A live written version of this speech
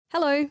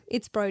Hello,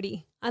 it's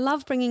Brodie. I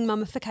love bringing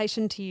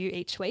mummification to you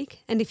each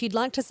week, and if you'd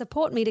like to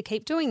support me to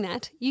keep doing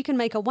that, you can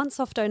make a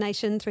once-off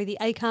donation through the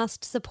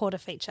Acast supporter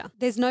feature.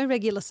 There's no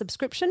regular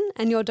subscription,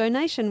 and your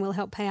donation will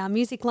help pay our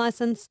music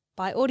licence,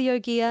 buy audio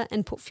gear,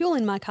 and put fuel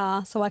in my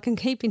car so I can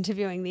keep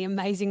interviewing the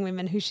amazing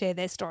women who share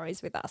their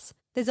stories with us.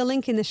 There's a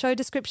link in the show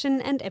description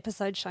and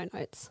episode show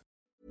notes.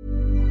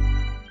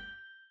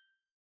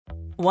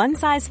 One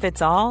size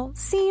fits all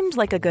seemed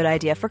like a good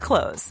idea for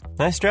clothes.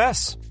 Nice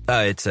dress.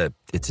 It's a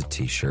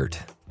t-shirt.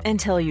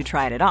 Until you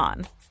tried it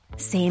on.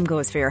 Same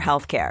goes for your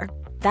healthcare.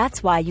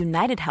 That's why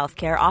United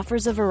Healthcare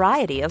offers a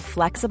variety of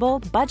flexible,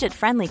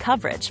 budget-friendly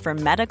coverage for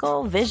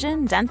medical,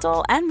 vision,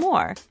 dental, and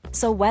more.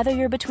 So whether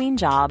you're between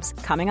jobs,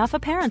 coming off a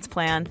parent's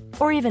plan,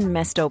 or even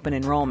missed open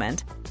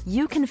enrollment,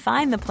 you can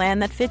find the plan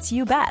that fits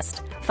you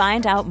best.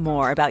 Find out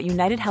more about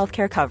United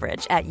Healthcare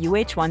coverage at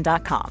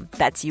uh1.com.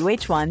 That's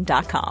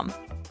uh1.com.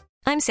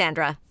 I'm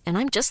Sandra, and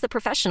I'm just the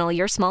professional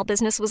your small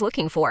business was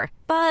looking for.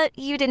 But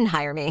you didn't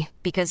hire me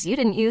because you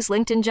didn't use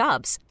LinkedIn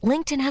Jobs.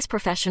 LinkedIn has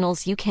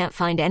professionals you can't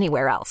find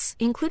anywhere else,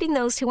 including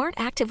those who aren't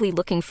actively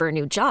looking for a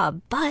new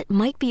job, but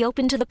might be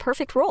open to the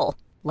perfect role,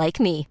 like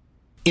me.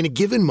 In a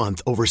given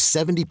month, over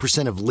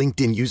 70% of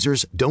LinkedIn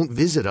users don't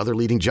visit other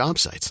leading job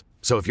sites.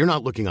 So if you're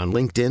not looking on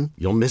LinkedIn,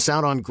 you'll miss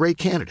out on great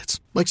candidates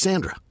like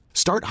Sandra.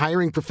 Start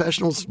hiring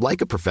professionals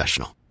like a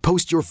professional.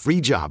 Post your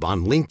free job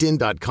on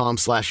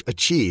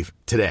linkedin.com/achieve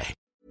today.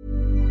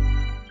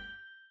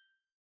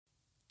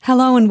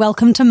 Hello and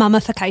welcome to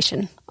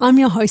Mummification. I'm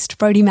your host,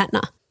 Brodie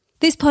Matner.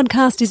 This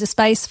podcast is a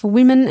space for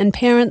women and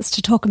parents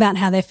to talk about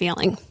how they're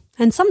feeling.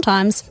 And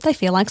sometimes they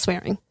feel like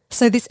swearing.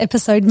 So this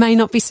episode may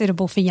not be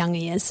suitable for young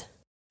ears.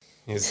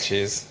 Here's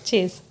cheers.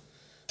 Cheers.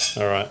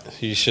 All right.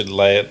 You should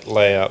lay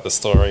out the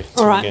story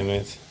to begin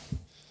with.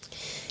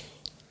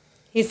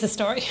 Here's the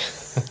story.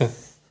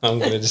 I'm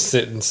going to just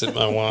sit and sip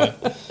my wine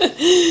and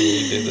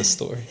you do the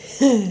story.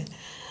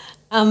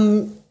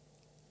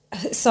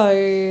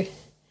 So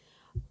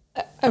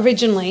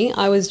originally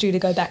I was due to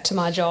go back to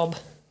my job,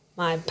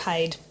 my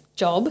paid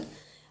job.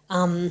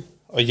 Oh,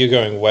 you're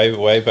going way,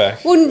 way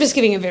back. Well, I'm just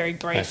giving a very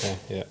brief. Okay,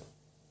 yeah.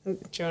 Do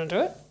you want to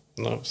do it?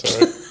 No,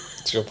 sorry.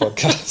 It's your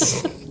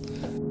podcast.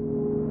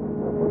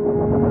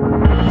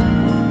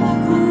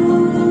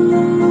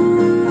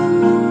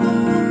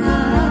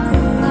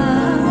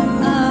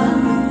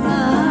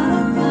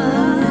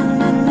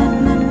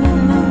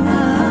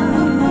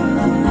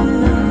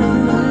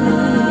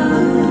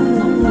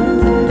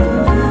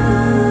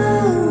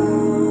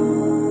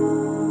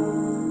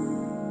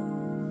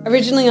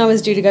 Originally, I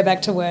was due to go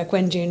back to work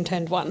when June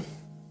turned 1,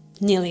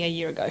 nearly a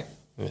year ago.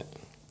 Yeah.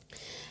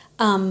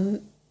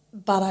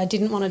 But I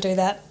didn't want to do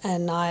that,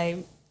 and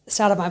I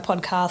started my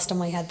podcast and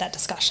we had that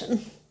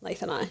discussion.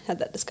 Leith and I had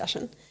that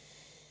discussion.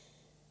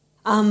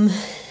 And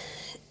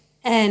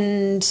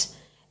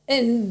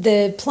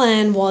the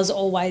plan was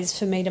always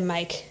for me to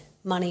make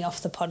money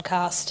off the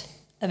podcast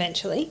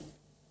eventually.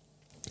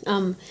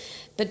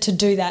 But to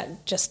do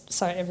that, just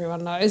so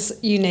everyone knows,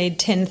 you need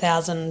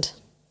 10,000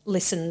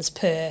 listens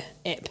per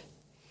ep,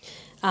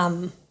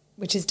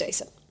 which is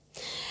decent.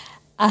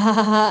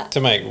 To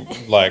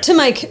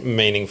make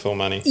meaningful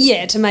money.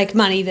 Yeah, to make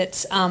money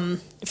that's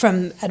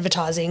from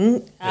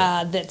advertising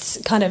that's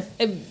kind of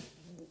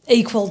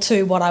equal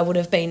to what I would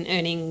have been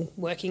earning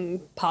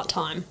working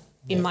part-time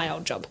in my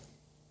old job,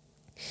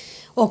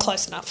 or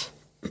close enough.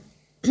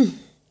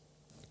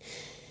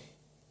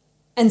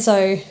 And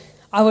so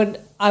I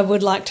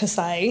would like to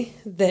say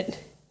that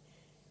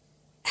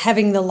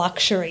having the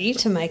luxury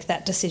to make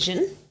that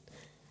decision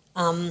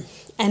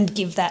and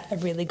give that a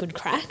really good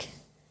crack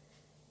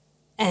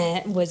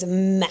was a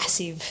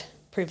massive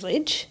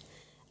privilege,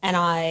 and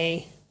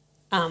I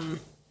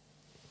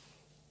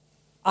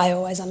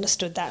always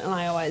understood that, and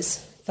I always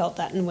felt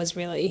that and was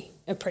really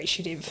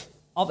appreciative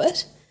of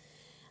it.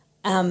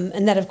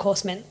 And that, of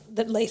course, meant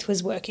that Leith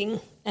was working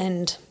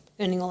and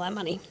earning all that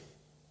money.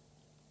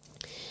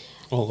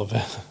 All of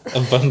our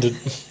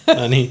abundant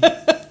money.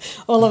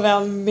 All of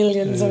our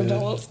millions of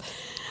dollars.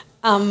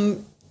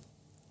 And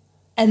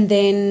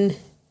then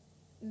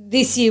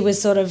this year was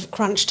sort of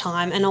crunch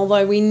time, and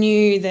although we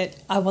knew that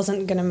I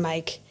wasn't going to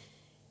make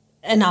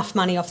enough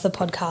money off the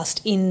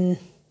podcast in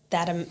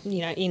that,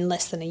 in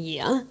less than a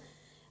year,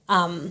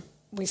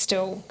 we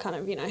still kind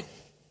of,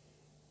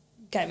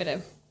 gave it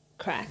a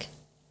crack.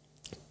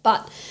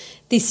 But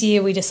this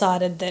year we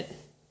decided that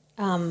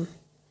I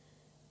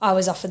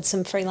was offered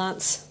some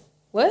freelance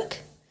work,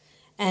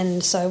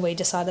 and so we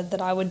decided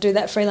that I would do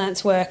that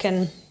freelance work,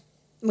 and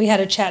we had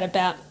a chat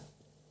about,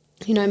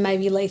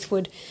 maybe Leith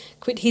would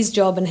quit his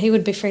job and he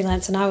would be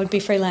freelance and I would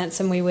be freelance,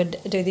 and we would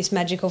do this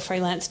magical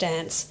freelance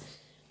dance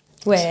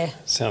where...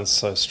 Sounds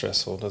so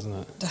stressful, doesn't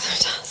it? It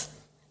does.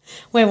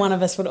 Where one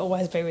of us would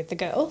always be with the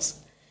girls.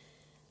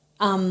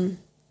 And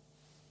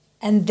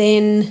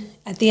then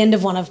at the end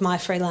of one of my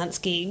freelance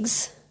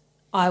gigs,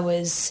 I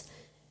was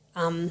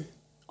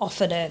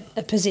offered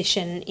a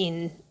position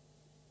in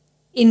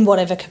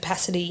whatever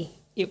capacity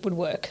it would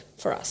work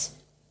for us.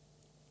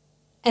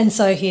 And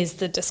so here's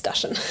the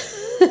discussion.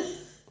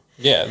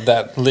 Yeah,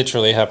 that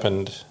literally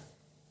happened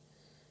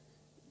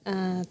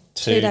 2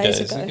 2 days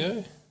days ago.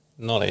 ago.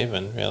 Not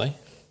even, really.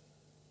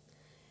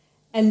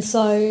 And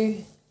so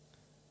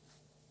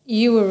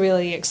you were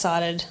really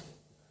excited.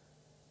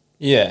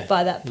 Yeah.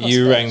 By that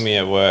You prospect. rang me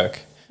at work.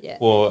 Yeah.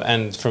 Well,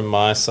 and from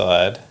my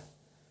side,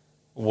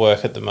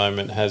 work at the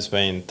moment has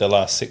been the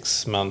last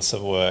 6 months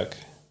of work.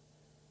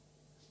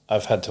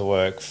 I've had to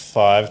work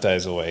 5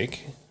 days a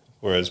week,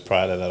 whereas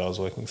prior to that I was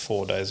working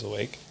 4 days a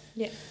week.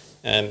 Yeah.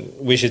 And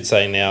we should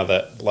say now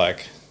that,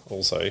 like,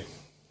 also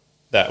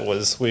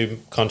we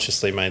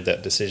consciously made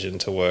that decision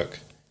to work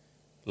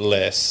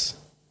less.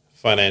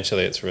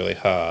 Financially, it's really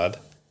hard.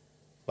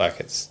 Like,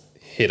 it's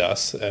hit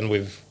us, and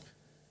we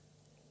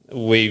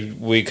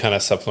kind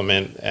of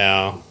supplement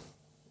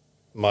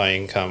my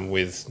income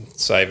with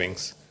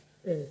savings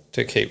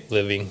to keep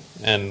living,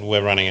 and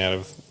we're running out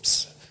of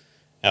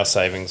our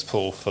savings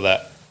pool for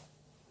that,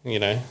 you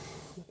know.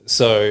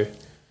 So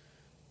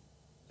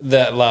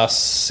that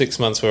last 6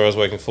 months where I was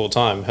working full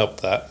time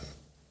helped that,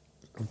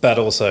 but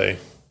also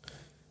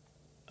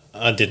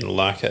I didn't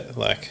like it.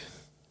 Like,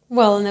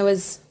 Well, and there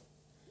was...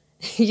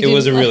 it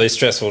was a really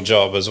stressful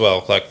job as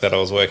well, like that I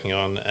was working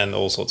on, and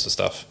all sorts of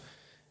stuff.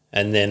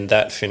 And then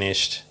that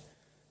finished,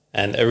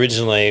 and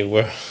originally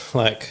where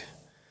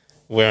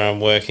I'm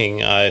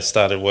working, I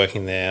started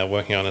working there,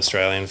 working on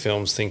Australian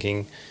films,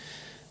 thinking,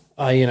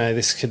 oh, you know,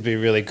 this could be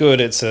really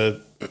good.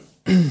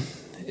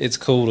 It's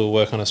cool to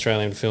work on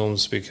Australian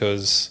films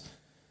because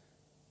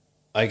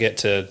I get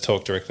to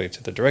talk directly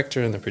to the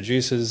director and the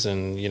producers,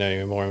 and, you know,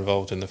 you're more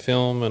involved in the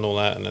film and all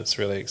that, and it's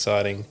really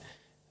exciting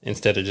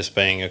instead of just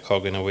being a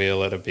cog in a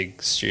wheel at a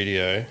big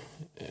studio.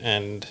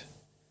 And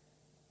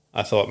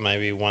I thought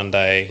maybe one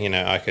day, you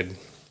know, I could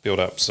build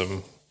up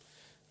some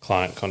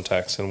client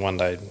contacts and one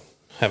day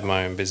have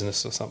my own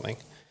business or something.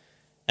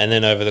 And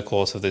then over the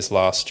course of this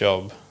last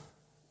job,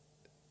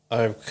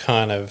 I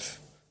kind of,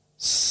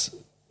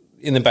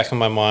 in the back of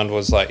my mind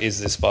was like, is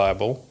this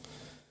viable,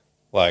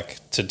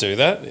 like, to do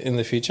that in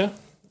the future?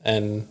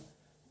 And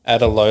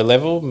at a low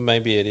level,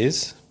 maybe it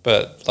is,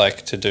 but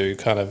like to do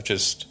kind of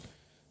just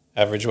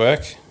average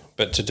work,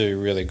 but to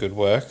do really good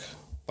work,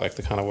 like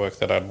the kind of work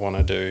that I'd want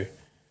to do,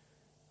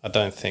 I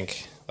don't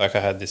think, like I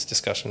had this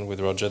discussion with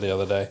Roger the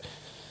other day.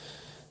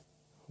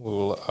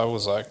 I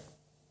was like,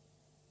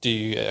 do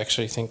you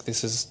actually think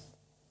this is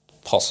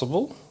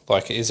possible?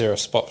 Like, is there a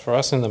spot for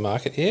us in the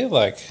market here?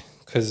 Like,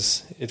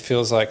 because it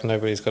feels like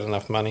nobody's got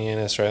enough money in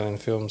Australian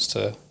films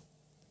to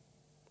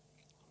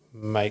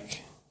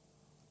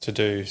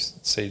do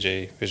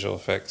CG visual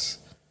effects,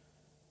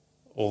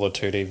 all the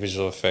 2D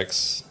visual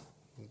effects.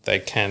 They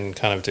can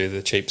kind of do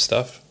the cheap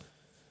stuff,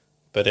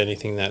 but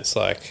anything that's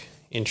like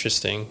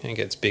interesting and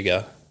gets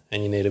bigger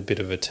and you need a bit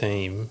of a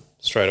team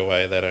straight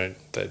away, they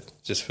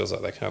just feels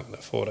like they can't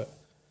afford it.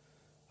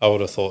 I would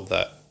have thought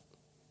that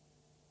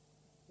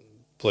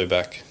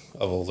Blueback,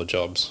 of all the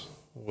jobs,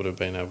 would have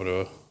been able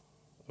to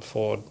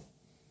afford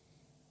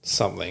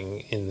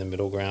something in the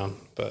middle ground,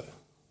 but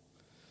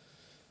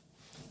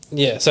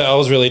yeah, so I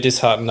was really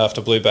disheartened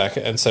after Blueback,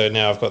 and so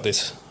now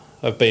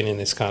I've been in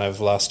this kind of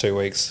last 2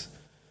 weeks,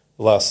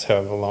 last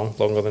however long,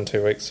 longer than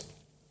 2 weeks,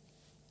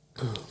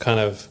 kind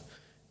of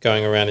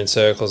going around in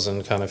circles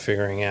and kind of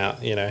figuring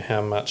out, you know,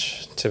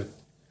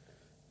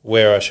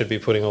 where I should be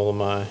putting all of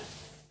my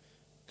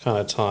kind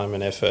of time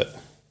and effort.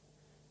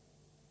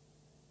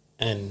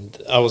 And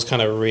I was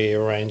kind of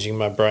rearranging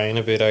my brain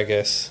a bit, I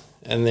guess.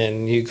 And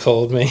then you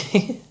called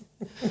me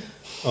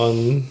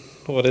on,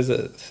 what is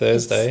it,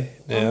 Thursday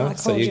now?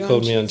 So you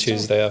called me on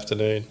Tuesday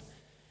afternoon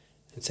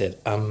and said,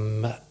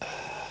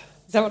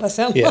 Is that what I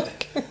sound yeah.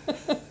 like?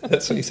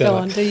 That's what you sound Go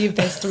like. on, do your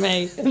best to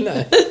me.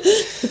 No.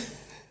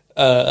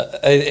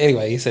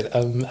 Anyway, you said,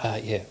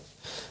 yeah.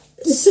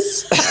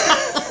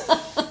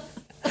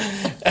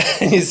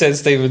 And you said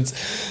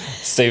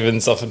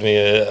Stephen's offered me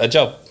a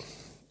job,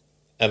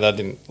 and I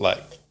didn't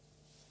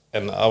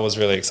and I was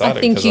really excited.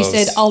 I think you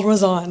said, I'll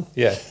resign.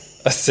 Yeah.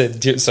 I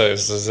said, so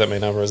does that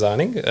mean I'm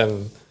resigning?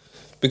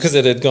 Because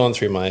it had gone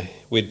through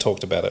we'd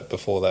talked about it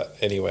before that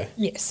anyway.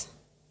 Yes.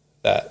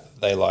 That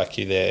they like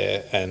you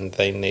there and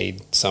they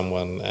need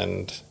someone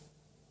and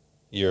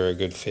you're a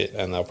good fit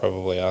and they'll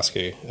probably ask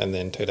you. And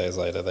then 2 days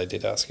later they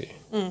did ask you.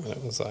 And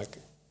it was like,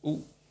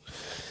 ooh.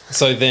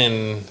 So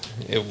then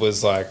it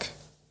was like,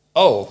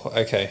 oh,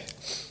 okay.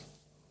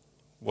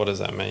 What does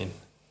that mean?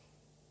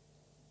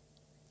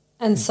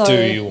 And so... Do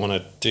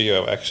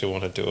you actually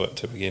want to do it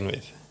to begin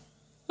with?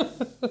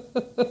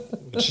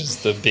 Which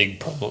is the big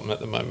problem at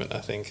the moment,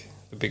 I think.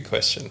 The big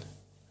question.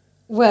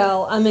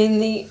 Well, I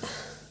mean,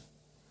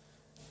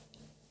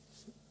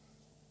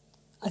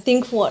 I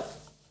think what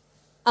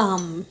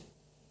I'm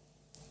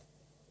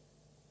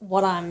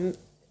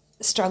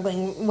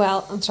struggling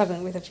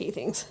with a few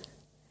things.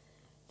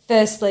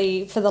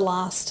 Firstly, for the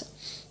last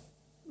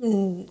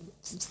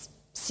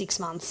 6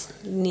 months,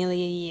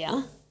 nearly a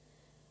year,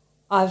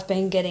 I've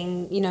been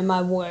getting,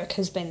 my work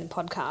has been the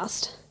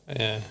podcast.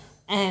 Yeah.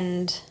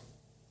 And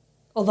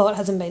although it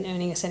hasn't been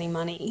earning us any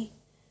money,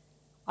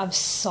 I've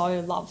so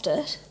loved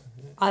it.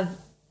 I've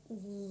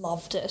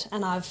loved it,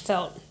 and I've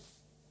felt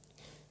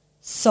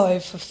so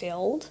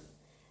fulfilled,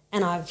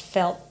 and I've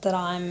felt that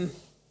I'm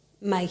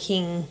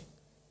making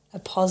a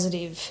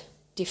positive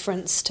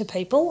difference to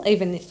people,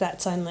 even if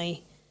that's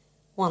only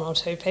one or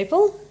two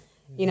people.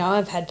 You know,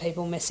 I've had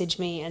people message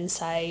me and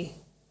say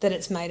that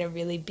it's made a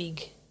really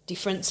big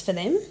difference for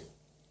them.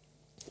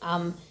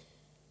 And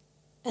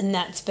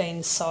that's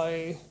been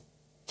so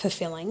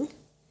fulfilling.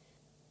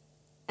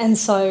 And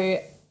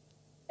so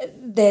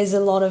there's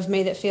a lot of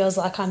me that feels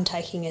like I'm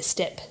taking a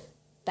step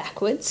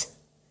backwards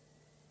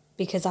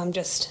because I'm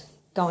just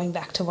going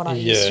back to what I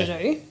used to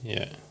do.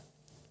 Yeah.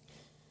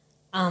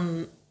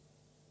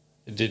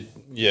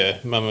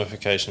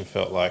 Mummification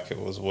felt like it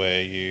was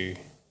where you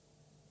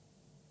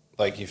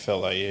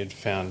felt like you'd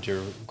found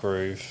your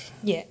groove.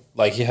 Yeah.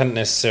 Like you hadn't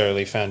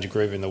necessarily found your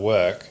groove in the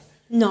work.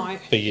 No.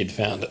 But you'd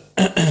found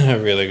a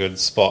really good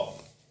spot.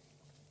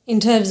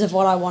 In terms of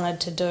what I wanted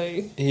to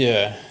do.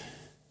 Yeah.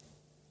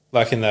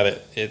 Like in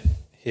that it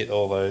hit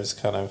all those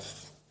kind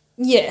of...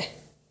 Yeah.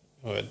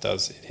 Well, it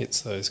does. It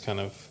hits those kind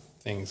of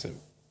things that...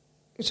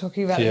 You're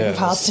talking about it in the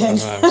past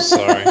tense. I'm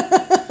sorry.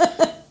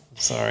 I'm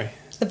sorry.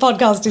 The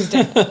podcast is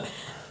dead.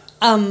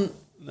 No.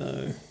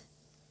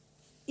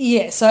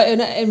 Yeah, so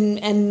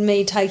and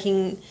me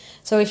taking...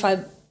 So if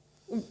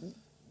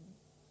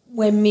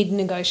we're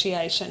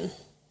mid-negotiation,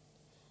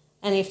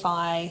 and if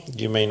I...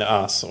 You mean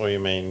us, or you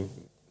mean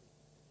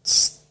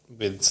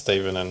with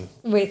Stephen and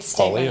with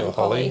Stephen Polly, and or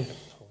Holly?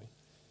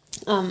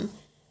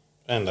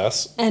 And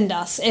us. And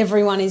us.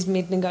 Everyone is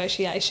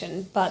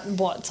mid-negotiation, but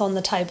what's on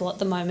the table at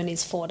the moment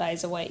is 4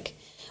 days a week,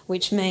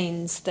 which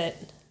means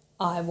that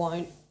I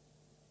won't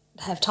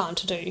have time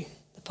to do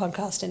the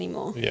podcast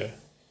anymore. Yeah.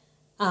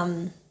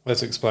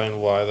 Let's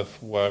explain why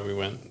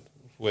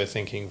we're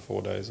thinking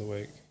 4 days a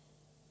week.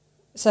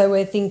 So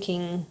we're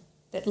thinking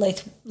that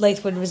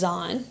Leith would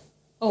resign.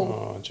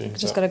 Oh, I've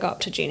just got to go up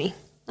to Ginny.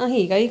 Oh,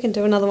 here you go. You can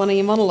do another one of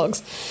your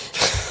monologues.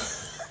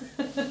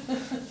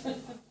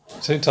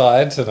 Too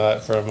tired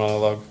tonight for a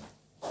monologue.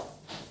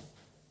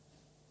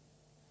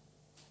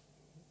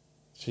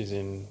 She's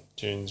in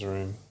June's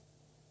room.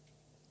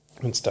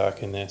 It's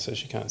dark in there, so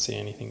she can't see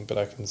anything, but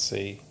I can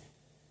see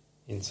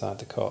inside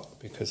the cot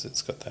because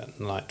it's got that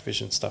night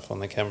vision stuff on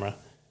the camera.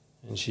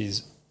 And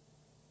she's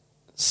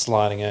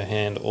sliding her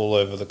hand all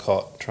over the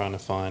cot trying to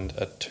find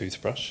a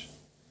toothbrush,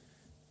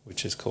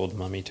 which is called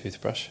Mummy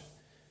Toothbrush.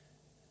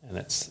 And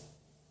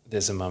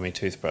there's a mummy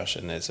toothbrush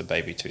and there's a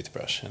baby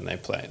toothbrush, and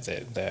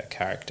they're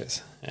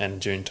characters.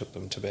 And June took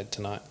them to bed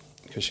tonight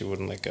because she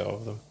wouldn't let go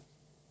of them.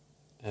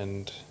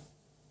 And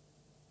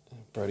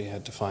Brodie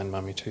had to find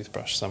Mummy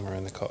Toothbrush somewhere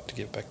in the cot to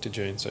get back to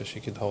June so she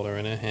could hold her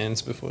in her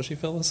hands before she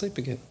fell asleep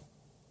again.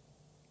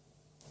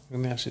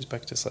 And now she's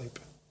back to sleep.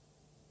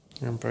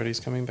 And Brodie's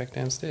coming back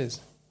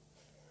downstairs.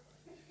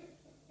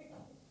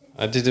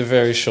 I did a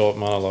very short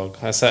monologue.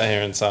 I sat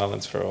here in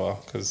silence for a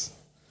while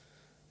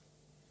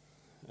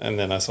and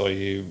then I saw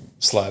you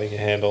sliding your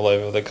hand all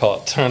over the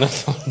cot trying to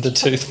find the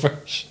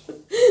toothbrush.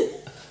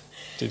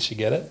 Did she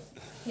get it?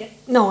 Yeah.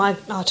 No, I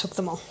took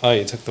them all. Oh,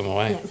 you took them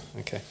away? Yeah.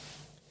 Okay.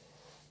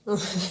 Poor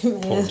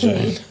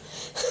June.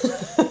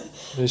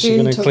 Who's she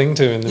going to cling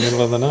to in the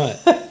middle of the night?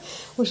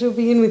 Well, she'll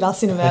be in with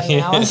us in about an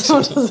hour, so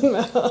it doesn't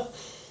matter.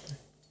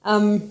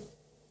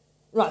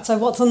 Right, so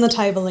what's on the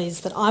table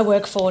is that I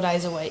work 4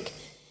 days a week.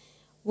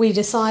 We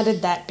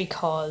decided that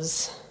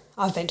because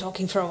I've been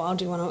talking for a while.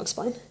 Do you want to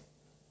explain?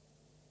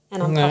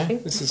 And I'm puffing.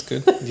 No, this is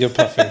good. You're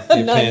puffing.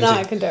 You're no,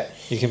 I can do it.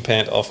 You can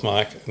pant off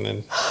mic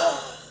and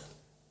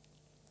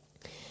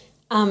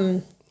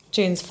then...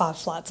 June's 5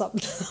 flights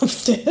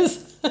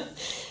upstairs.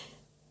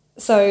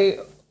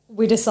 So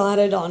we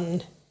decided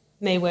on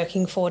me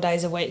working 4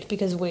 days a week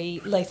because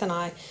Leith and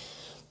I,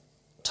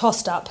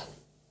 tossed up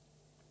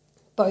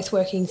both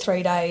working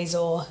 3 days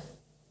or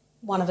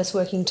one of us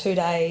working 2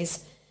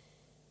 days.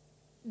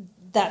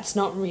 That's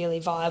not really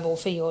viable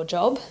for your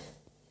job.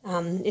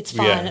 It's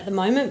fine at the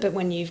moment, but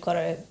when you've got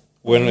a...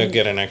 When we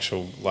get an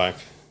actual,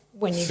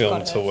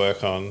 film to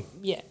work on...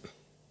 Yeah.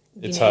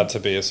 It's hard to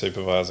be a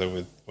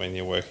supervisor when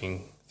you're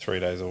working 3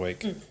 days a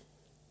week.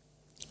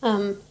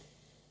 And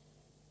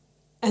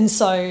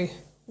so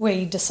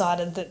we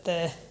decided that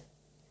the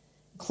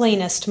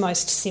cleanest,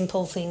 most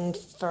simple thing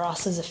for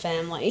us as a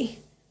family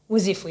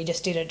was if we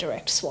just did a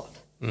direct swap.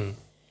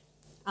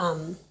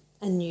 And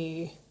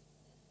you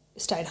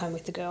stayed home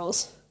with the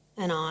girls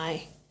and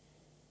I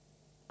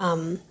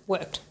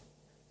worked.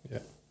 Yeah.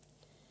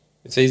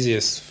 It's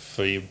easiest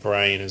for your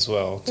brain as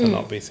well to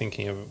not be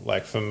thinking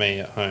of, for me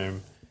at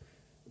home,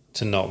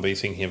 to not be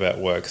thinking about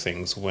work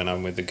things when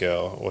I'm with the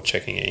girl or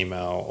checking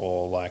email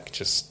or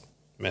just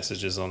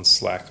messages on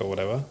Slack or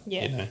whatever.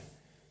 Yeah.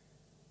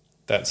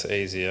 That's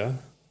easier.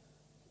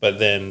 But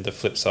then the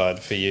flip side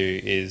for you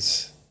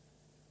is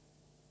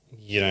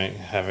you don't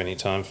have any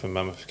time for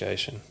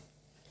mummification.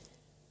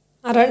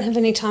 I don't have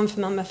any time for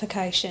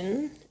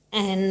mummification,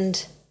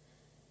 and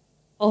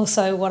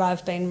also what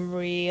I've been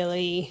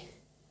really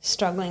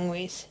struggling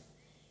with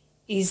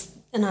is,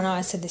 and I know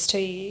I said this to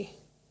you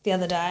the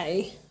other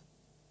day,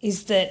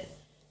 is that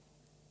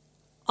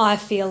I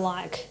feel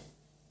like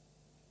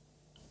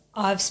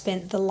I've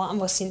spent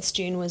since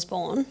June was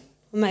born,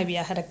 maybe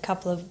I had a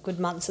couple of good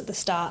months at the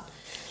start,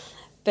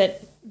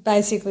 but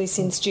basically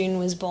since June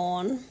was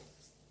born,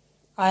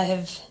 I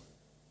have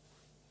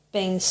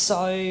been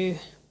so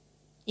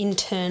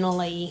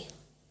internally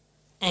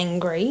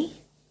angry,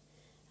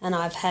 and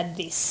I've had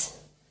this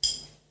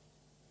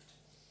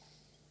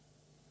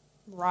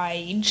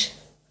rage.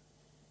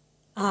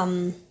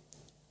 I've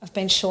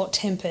been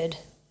short-tempered.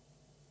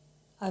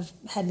 I've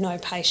had no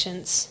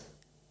patience.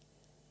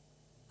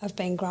 I've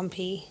been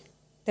grumpy.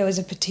 There was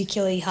a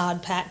particularly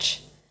hard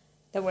patch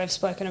that we've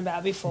spoken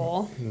about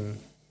before,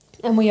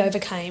 and we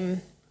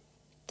overcame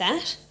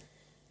that,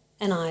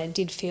 and I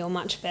did feel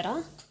much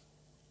better.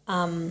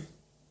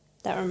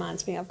 That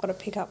reminds me, I've got to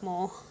pick up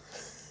more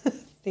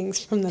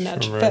things from the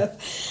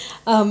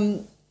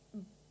naturopath.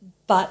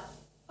 But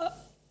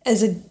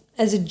as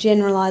a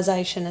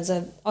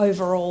generalisation,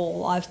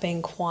 overall, I've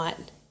been quite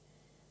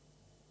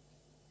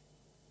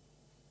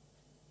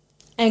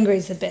angry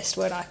is the best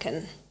word I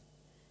can.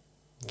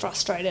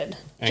 Frustrated,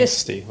 angsty,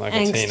 just like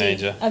angsty. A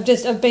teenager.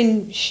 I've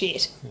been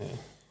shit. Yeah.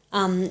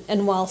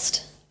 And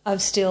whilst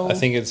I've still, I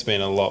think it's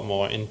been a lot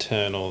more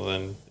internal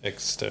than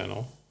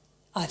external.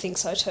 I think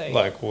so too.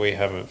 Like we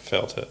haven't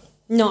felt it.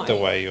 No. The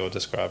way you're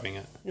describing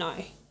it. No.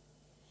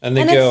 And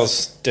the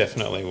girls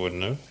definitely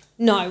wouldn't have.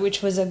 No,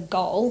 which was a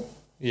goal.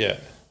 Yeah.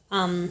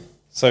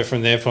 So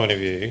from their point of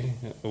view,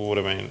 it would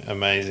have been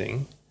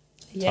amazing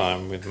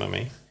time with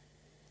mummy.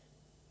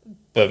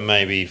 But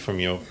maybe from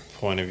your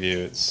point of view,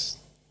 it's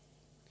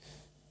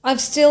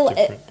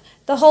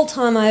the whole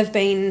time I've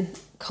been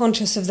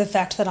conscious of the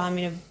fact that I'm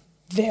in a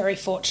very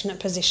fortunate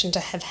position to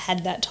have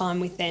had that time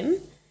with them.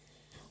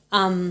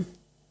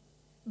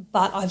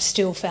 But I've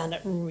still found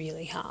it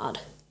really hard.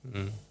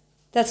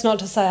 That's not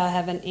to say I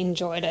haven't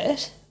enjoyed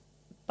it,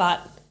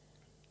 but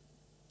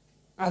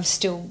I've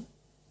struggled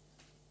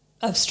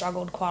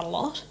quite a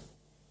lot.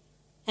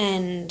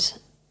 And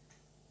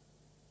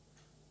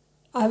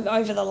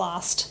over the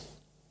last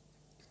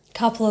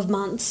couple of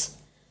months,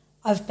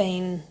 I've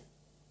been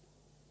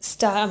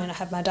I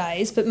have my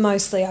days, but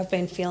mostly I've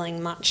been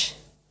feeling much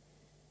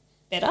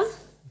better,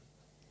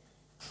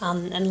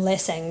 and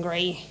less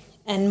angry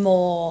and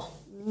more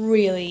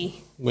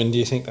really. When do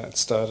you think that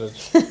started?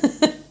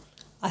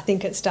 I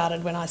think it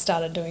started when I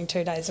started doing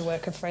 2 days of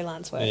work of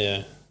freelance work.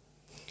 Yeah.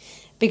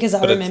 Because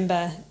I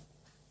remember,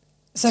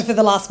 so for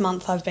the last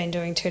month I've been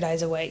doing 2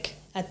 days a week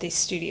at this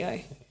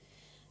studio,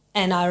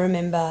 and I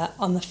remember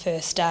on the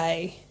first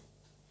day,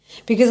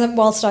 because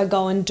whilst I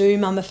go and do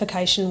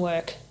mummification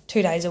work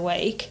 2 days a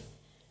week,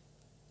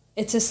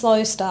 it's a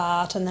slow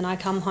start, and then I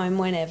come home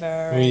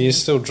whenever. Well, you're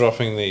still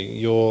dropping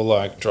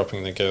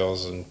the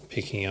girls and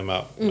picking them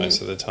up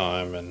most of the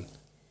time, and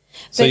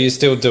so you're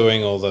still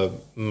doing all the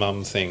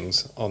mum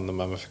things on the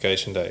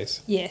mummification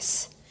days.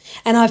 Yes,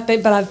 and I've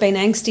been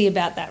angsty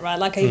about that, right?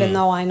 Like even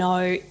though I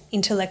know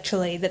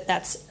intellectually that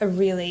that's a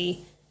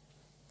really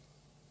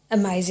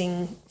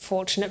amazing,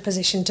 fortunate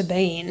position to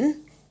be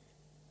in,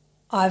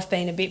 I've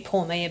been a bit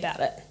poor me about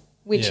it,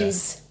 which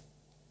is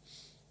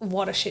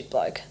what a shit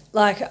bloke.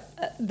 Like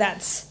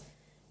that's,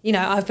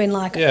 I've been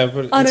like,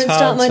 but I don't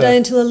start my day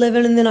until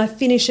 11 and then I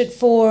finish at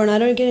 4 and I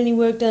don't get any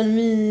work done.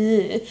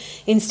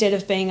 Instead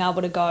of being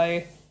able to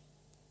go,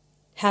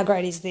 how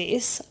great is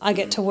this? I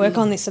get to work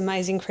on this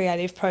amazing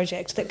creative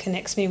project that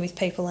connects me with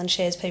people and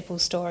shares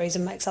people's stories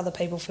and makes other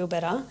people feel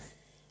better.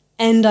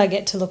 And I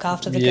get to look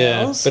after the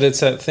girls. But it's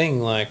that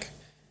thing, like,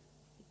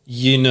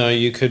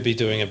 you could be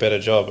doing a better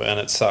job, and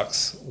it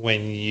sucks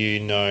when you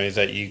know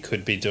that you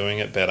could be doing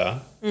it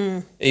better.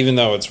 Even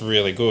though it's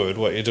really good,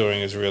 what you're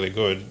doing is really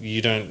good.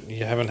 You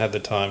haven't had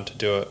the time to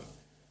do it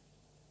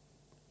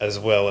as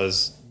well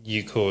as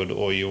you could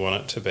or you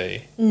want it to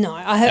be. No,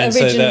 I have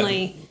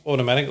originally. So that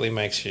automatically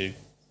makes you.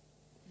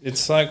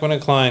 It's like when a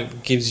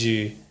client tells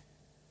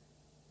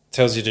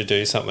you to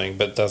do something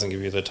but doesn't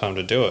give you the time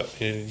to do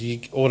it. You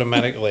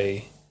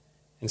automatically,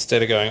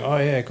 instead of going, oh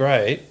yeah,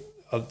 great,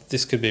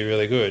 this could be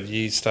really good,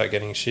 you start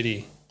getting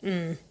shitty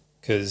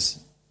because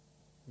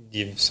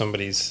you're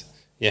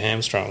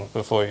hamstrung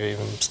before you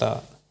even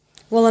start.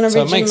 Well, and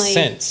originally, so it makes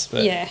sense.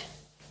 But yeah.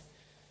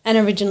 And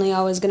originally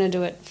I was going to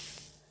do it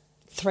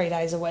 3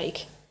 days a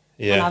week.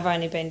 Yeah. And I've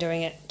only been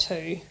doing it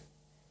 2.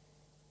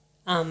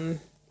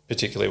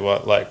 Particularly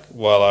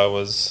while I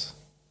was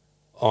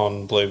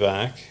on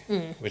Blueback,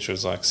 which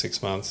was like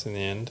 6 months in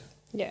the end.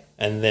 Yeah.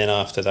 And then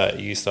after that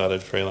you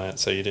started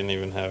freelance, so you didn't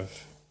even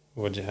have,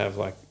 would you have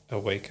like a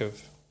week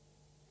of?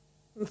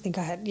 I think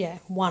I had,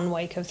 1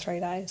 week of 3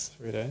 days.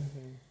 3 days,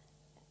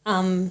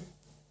 yeah.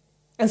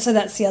 And so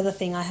that's the other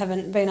thing. I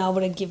haven't been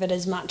able to give it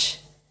as much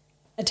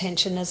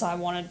attention as I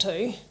wanted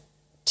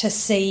to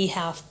see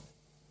how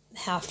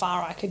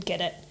far I could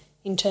get it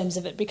in terms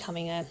of it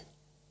becoming a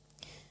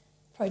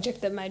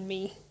project that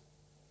made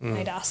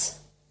us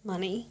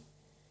money.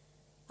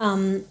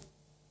 I'm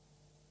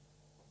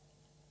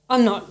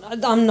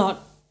not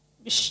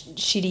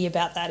shitty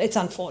about that. It's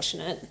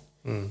unfortunate,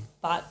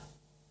 but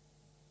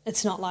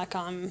it's not like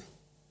I'm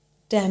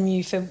damn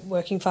you for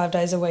working 5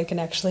 days a week and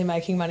actually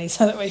making money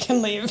so that we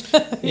can live.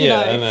 you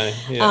Yeah, know? I know.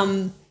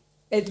 Yeah.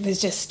 It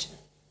was just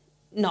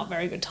not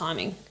very good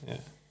timing. Yeah.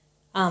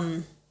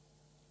 But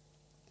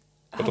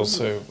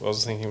also, I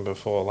was thinking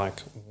before,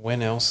 like,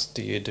 when else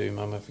do you do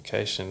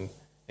mummification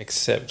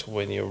except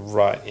when you're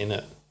right in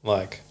it?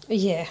 Like,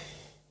 Yeah.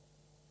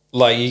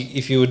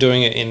 if you were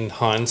doing it in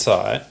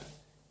hindsight,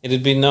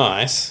 it'd be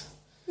nice.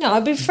 No,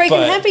 I'd be freaking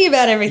But happy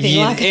about everything.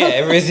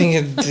 Everything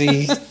would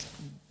be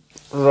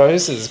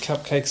roses,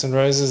 cupcakes and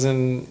roses,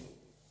 and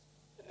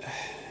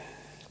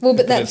well,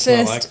 but that it's not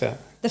first, like that.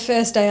 the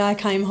first day I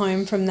came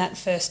home from that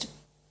first,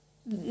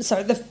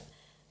 sorry, the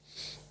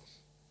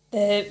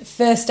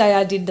first day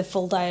I did the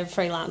full day of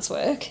freelance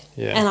work,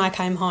 Yeah. and I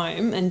came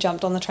home and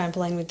jumped on the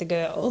trampoline with the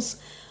girls,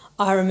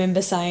 I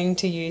remember saying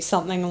to you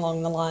something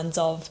along the lines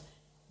of,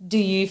 do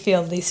you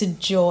feel this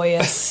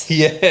joyous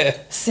Yeah.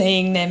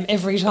 seeing them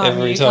every time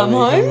Every you time come you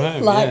home? come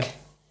home, Like, yeah.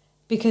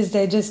 because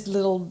they're just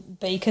little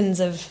beacons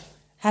of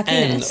And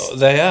happiness.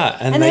 they are.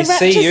 And they they're rapt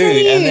see to you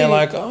see and you. they're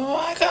like, oh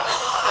my God.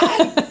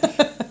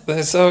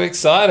 They're so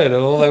excited.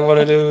 And all they want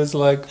to do is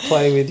like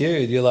play with you.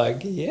 And you're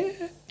like, yeah.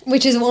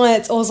 Which is why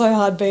it's also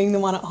hard being the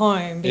one at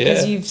home,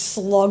 because Yeah. you've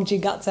slogged your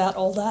guts out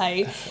all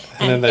day.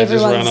 And then they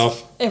just run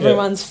off. Yeah.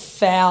 Everyone's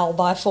foul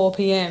by 4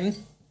 p.m.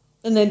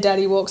 And then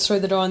Daddy walks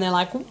through the door and they're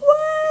like,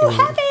 whoa,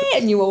 happy!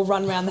 And you all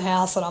run around the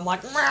house and I'm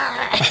like,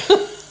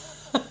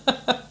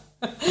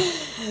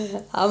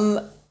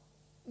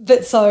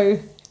 but so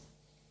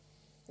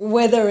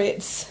whether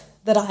it's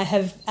that I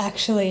have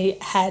actually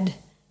had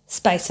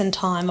space and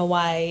time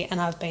away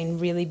and I've been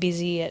really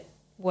busy at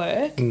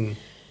work,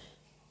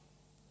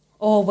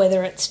 or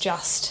whether it's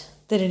just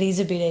that it is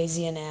a bit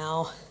easier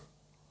now.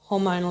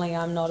 Hormonally,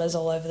 I'm not as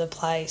all over the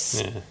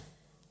place. Yeah.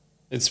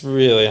 It's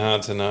really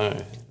hard to know.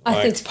 I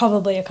think it's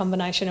probably a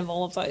combination of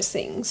all of those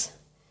things.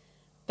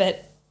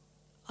 But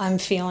I'm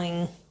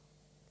feeling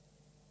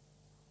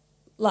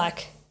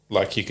like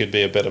you could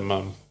be a better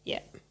mum. yeah,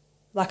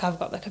 like I've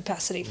got the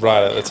capacity for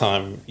Right it at the now.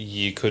 time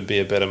you could be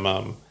a better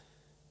mum.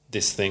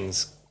 This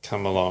thing's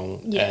come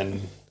along Yeah.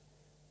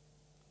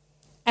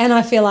 and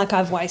I feel like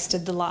I've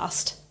wasted the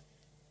last,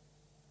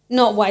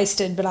 not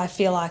wasted, but I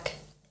feel like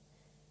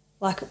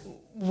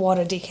what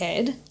a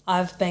dickhead.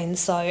 I've been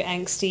so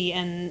angsty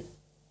and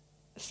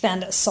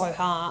found it so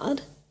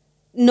hard.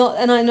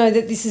 And I know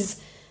that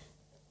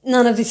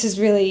none of this is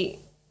really,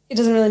 it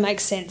doesn't really make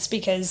sense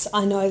because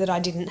I know that I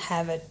didn't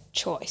have a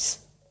choice.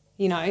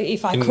 You know,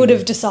 if I could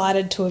have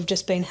decided to have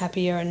just been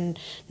happier and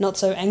not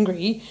so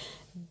angry,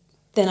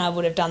 then I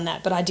would have done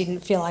that. But I didn't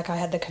feel like I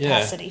had the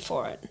capacity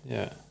for it.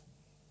 yeah.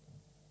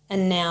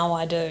 And now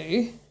I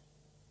do.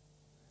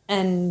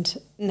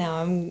 And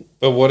now I'm...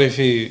 But what if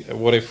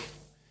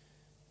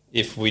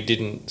we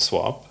didn't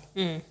swap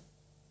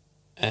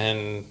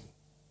and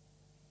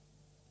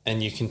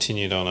you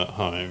continued on at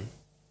home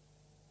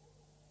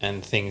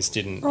and things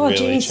didn't really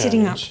Jeannie's change?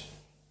 sitting up.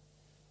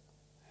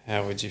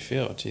 How would you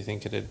feel? Do you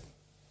think it'd...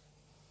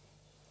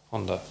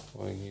 Honda,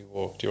 will you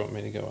walk? Do you want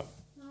me to go up?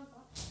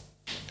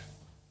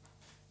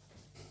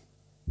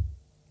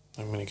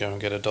 I'm going to go and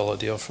get $1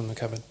 deal from the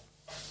cupboard.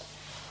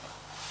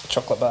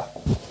 Chocolate bar.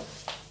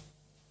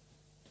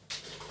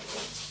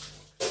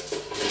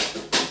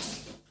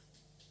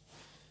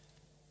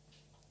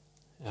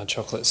 Our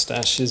chocolate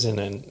stash is in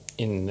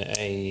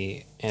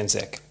a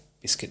Anzac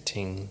biscuit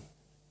tin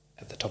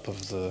at the top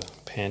of the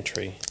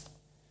pantry.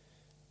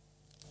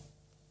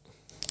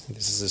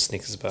 This is a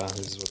Snickers bar.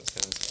 This is what it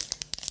sounds like.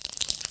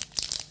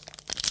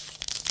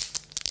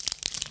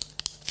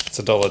 It's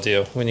 $1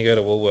 deal. When you go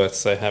to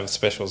Woolworths, they have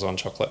specials on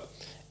chocolate.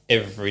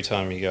 Every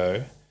time you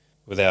go,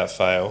 without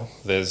fail,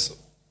 there's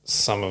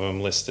some of them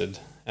listed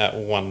at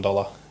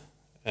 $1.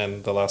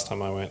 And the last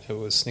time I went, it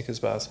was Snickers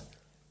bars.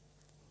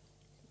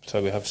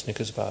 So we have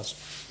Snickers bars.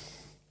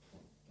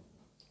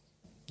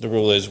 The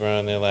rule is we're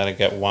only allowed to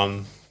get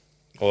one,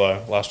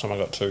 although last time I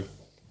got 2,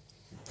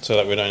 so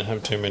that we don't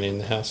have too many in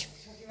the house.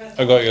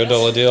 I got you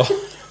 $1 deal.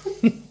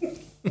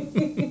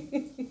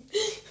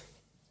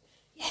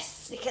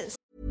 Yes, because...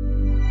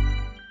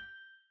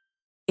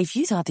 If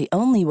you thought the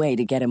only way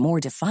to get a more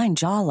defined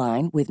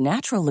jawline with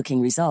natural-looking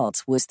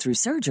results was through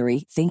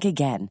surgery, think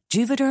again.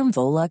 Juvederm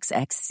Volux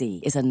XC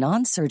is a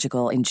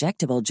non-surgical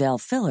injectable gel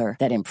filler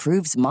that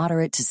improves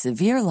moderate to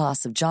severe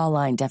loss of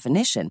jawline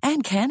definition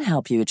and can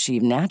help you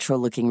achieve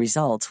natural-looking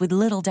results with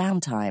little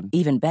downtime.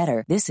 Even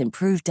better, this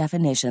improved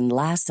definition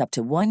lasts up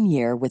to 1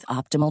 year with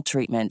optimal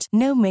treatment.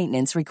 No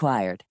maintenance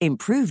required.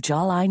 Improve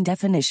jawline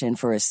definition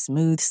for a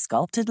smooth,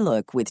 sculpted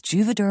look with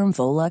Juvederm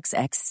Volux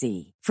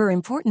XC. For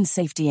important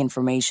safety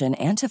information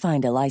and to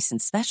find a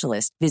licensed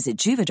specialist, visit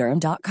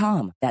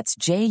Juvederm.com. That's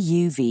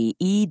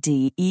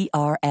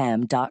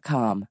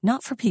JUVEDERM.com.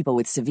 Not for people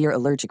with severe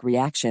allergic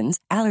reactions,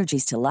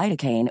 allergies to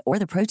lidocaine, or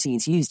the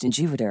proteins used in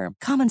Juvederm.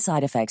 Common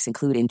side effects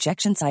include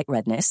injection site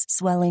redness,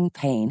 swelling,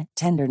 pain,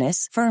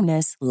 tenderness,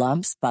 firmness,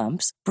 lumps,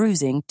 bumps,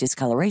 bruising,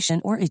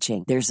 discoloration, or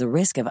itching. There's a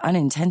risk of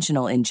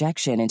unintentional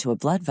injection into a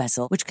blood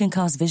vessel, which can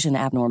cause vision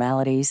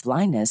abnormalities,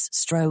 blindness,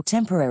 stroke,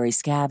 temporary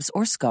scabs,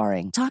 or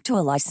scarring. Talk to a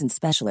licensed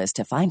specialist specialist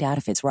to find out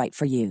if it's right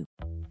for you.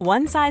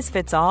 One size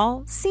fits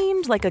all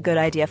seemed like a good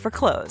idea for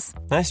clothes.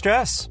 Nice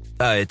dress.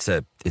 It's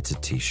a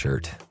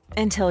t-shirt.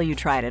 Until you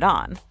tried it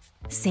on.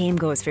 Same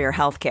goes for your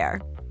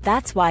healthcare.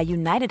 That's why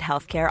United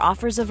Healthcare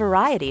offers a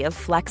variety of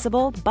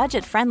flexible,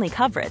 budget-friendly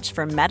coverage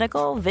for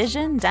medical,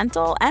 vision,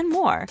 dental, and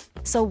more.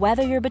 So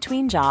whether you're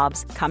between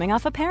jobs, coming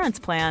off a parent's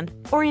plan,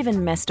 or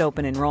even missed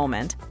open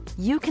enrollment,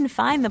 you can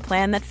find the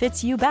plan that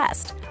fits you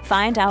best.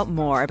 Find out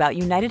more about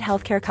United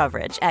Healthcare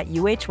coverage at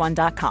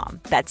uh1.com.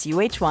 That's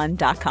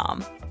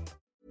uh1.com.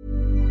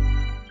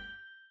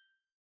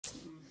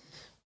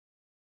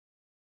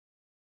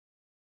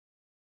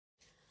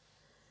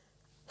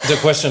 The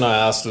question I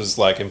asked was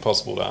like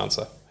impossible to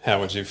answer. How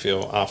would you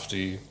feel after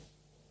you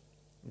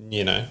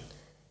know,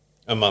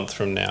 a month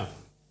from now?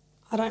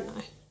 I don't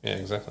know. Yeah,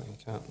 exactly. You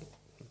can't.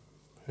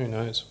 Who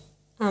knows?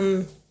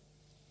 And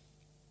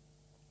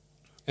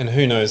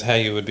who knows how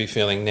you would be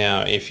feeling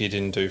now if you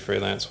didn't do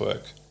freelance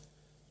work?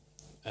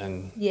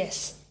 And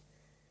yes.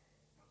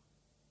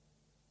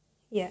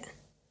 Yeah.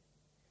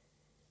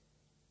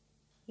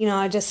 You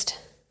know,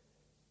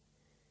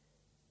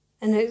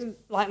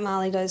 like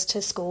Marley goes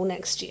to school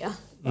next year.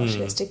 Well, she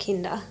goes to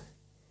kinder.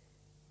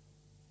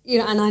 You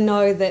know, and I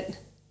know that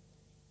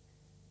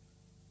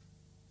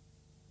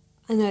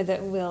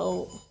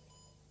we'll,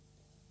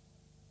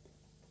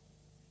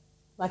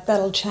 like,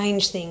 that'll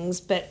change things,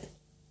 but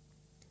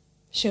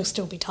she'll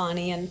still be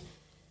tiny, and,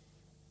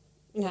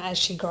 you know, as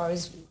she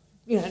grows,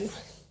 you know,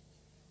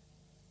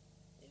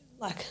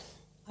 like,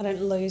 I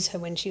don't lose her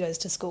when she goes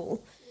to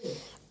school.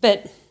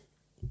 But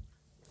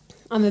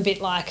I'm a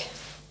bit like,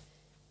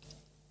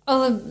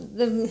 oh,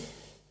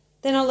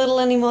 they're not little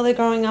anymore, they're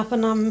growing up,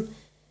 and I'm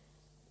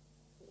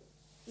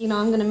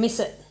going to miss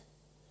it.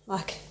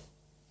 Like,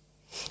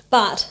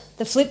 but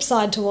the flip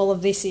side to all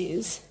of this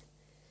is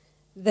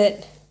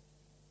that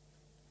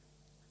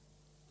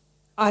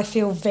I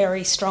feel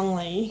very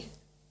strongly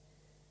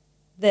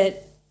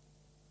that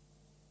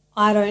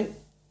I don't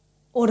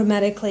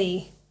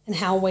automatically, and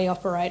how we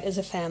operate as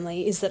a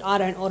family is that I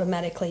don't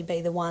automatically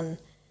be the one,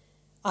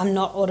 I'm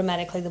not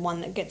automatically the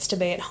one that gets to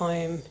be at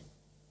home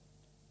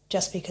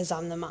just because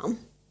I'm the mum.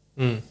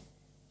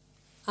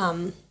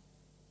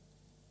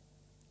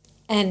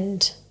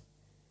 And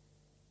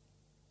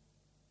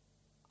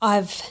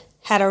I've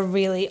had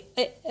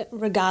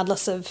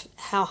regardless of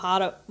how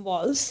hard it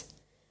was,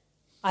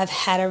 I've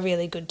had a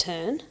really good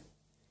turn.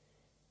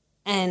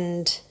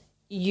 And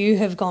you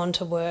have gone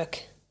to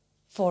work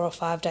 4 or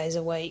 5 days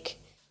a week.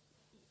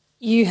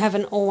 You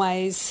haven't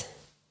always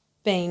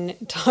been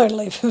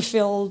totally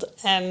fulfilled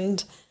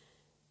and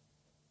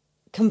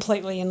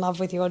completely in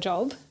love with your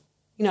job.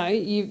 You know,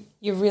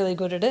 you're really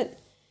good at it.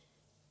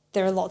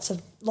 There are lots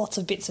of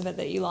bits of it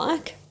that you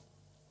like,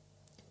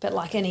 but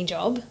like any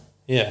job,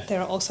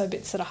 there are also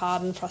bits that are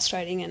hard and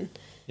frustrating,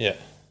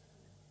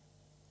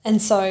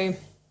 and so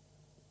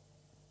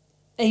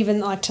even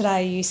like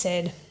today, you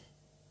said,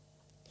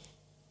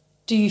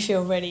 "Do you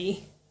feel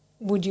ready?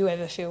 Would you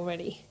ever feel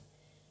ready?"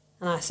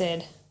 And I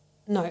said,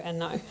 "No and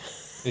no."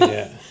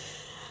 Yeah,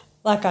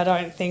 like I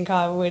don't think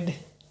I would.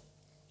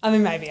 I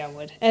mean, maybe I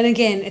would. And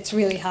again, it's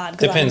really hard.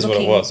 Depends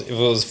what it was. If it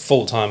was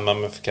full-time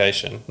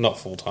mummification, not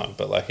full-time,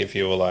 but like if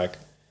you were like,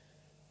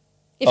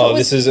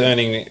 this is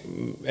earning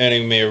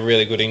me a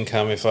really good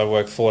income. If I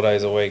work 4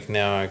 days a week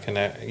now, I can,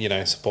 you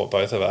know, support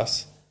both of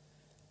us.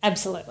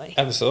 Absolutely.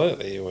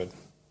 Absolutely, you would.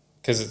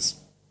 Because it's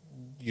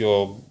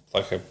your,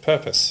 like, a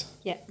purpose.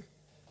 Yeah.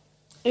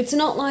 It's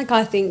not like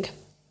I think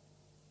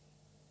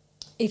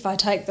if I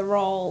take the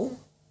role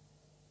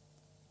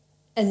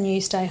and you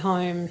stay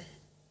home,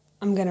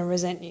 I'm going to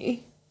resent you.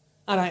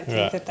 I don't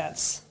think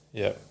that's...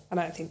 Yeah. I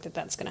don't think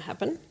that's going to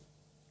happen.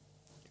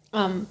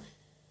 I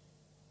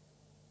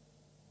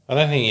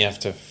don't think you have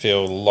to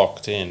feel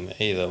locked in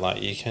either.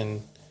 Like, you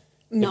can...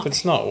 No. If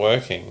it's not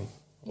working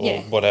or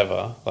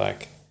whatever,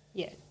 like...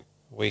 Yeah.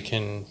 We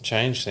can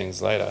change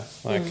things later.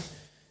 Like...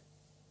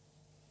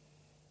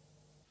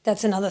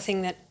 That's another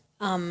thing that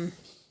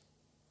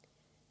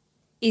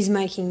is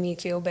making me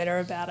feel better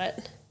about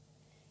it.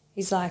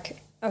 Is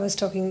like... I was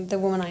talking, the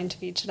woman I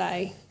interviewed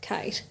today,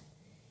 Kate,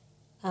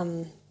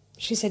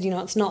 she said, you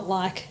know, it's not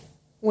like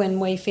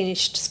when we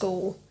finished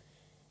school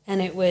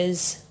and it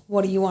was,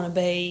 what do you want to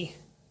be?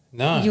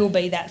 No. You'll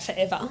be that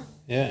forever.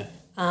 Yeah.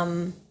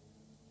 You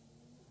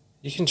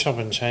can chop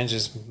and change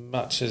as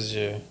much as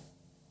you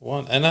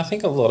want. And I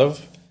think a lot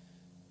of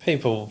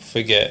people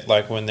forget,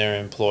 like when they're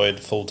employed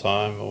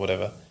full-time or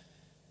whatever,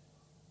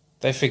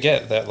 they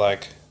forget that,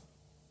 like,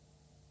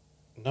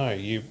 no,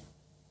 you,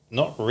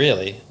 not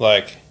really,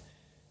 like...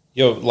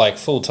 You're like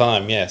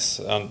full-time,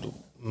 yes,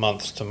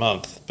 month to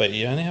month, but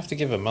you only have to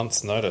give a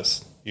month's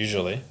notice,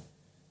 usually.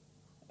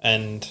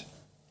 And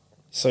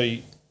so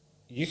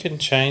you can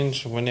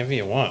change whenever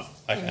you want.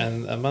 Like,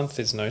 and a month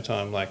is no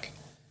time. Like,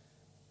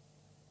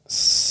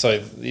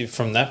 so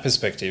from that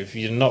perspective,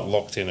 you're not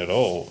locked in at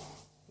all.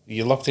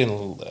 You're locked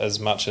in as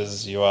much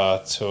as you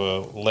are to a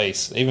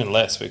lease, even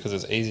less, because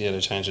it's easier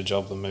to change a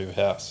job than move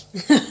a house.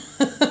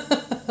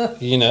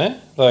 You know?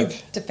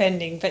 Like...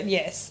 Depending, but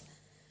yes.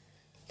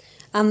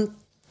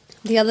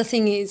 The other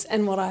thing is,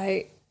 and what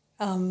I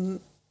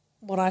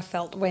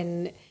felt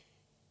when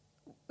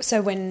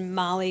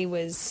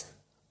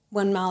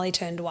Marley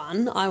turned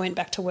 1, I went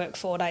back to work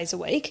 4 days a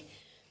week,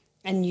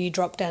 and you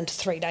dropped down to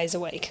 3 days a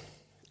week,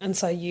 and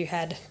so you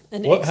had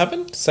What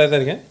happened? Say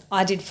that again.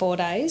 I did 4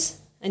 days,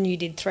 and you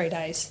did 3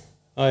 days.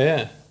 Oh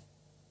yeah.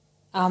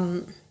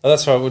 Oh,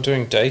 that's right. We're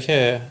doing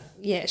daycare.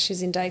 Yeah,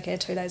 she's in daycare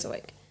 2 days a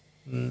week.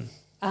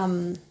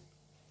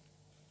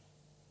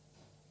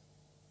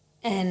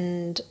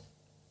 And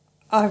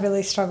I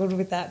really struggled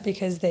with that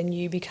because then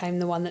you became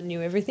the one that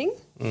knew everything.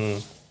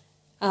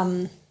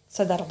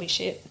 So that'll be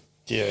shit.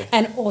 Yeah.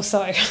 And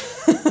also,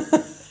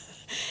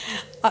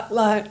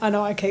 I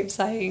know I keep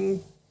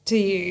saying to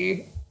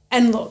you,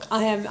 and look,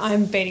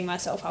 I'm beating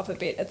myself up a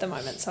bit at the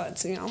moment, so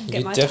it's, get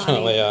You my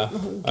definitely are.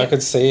 I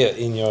could see it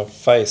in your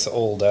face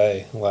all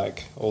day,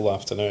 like all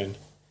afternoon.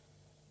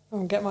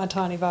 I'll get my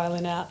tiny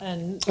violin out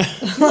and...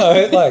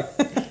 No,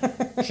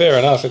 fair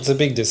enough. It's a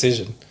big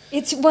decision.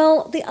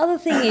 The other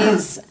thing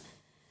is,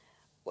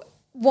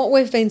 what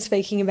we've been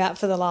speaking about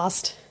for the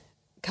last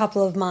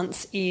couple of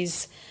months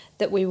is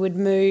that we would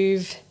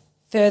move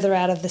further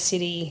out of the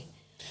city.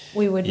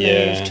 We would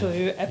move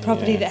to a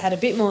property that had a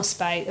bit more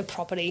space. A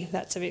property,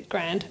 that's a bit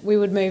grand. We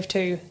would move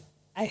to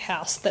a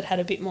house that had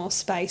a bit more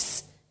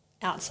space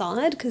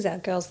outside because our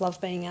girls love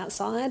being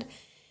outside.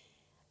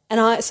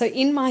 And so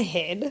in my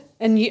head,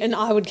 and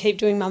I would keep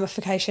doing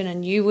mummification,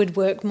 and you would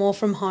work more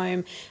from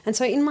home. And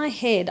so in my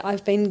head,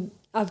 I've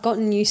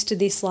gotten used to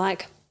this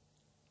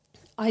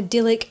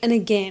idyllic, and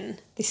again,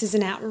 this is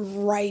an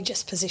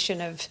outrageous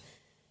position of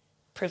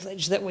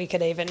privilege that we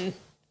could even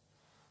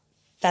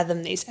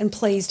fathom this. And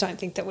please don't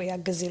think that we are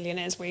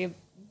gazillionaires. We're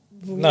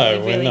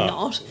really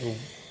not.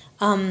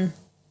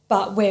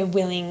 But we're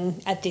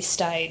willing at this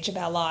stage of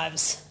our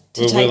lives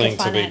to take a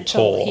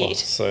financial hit. Poor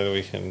so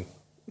we can...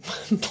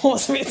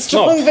 Poor's a bit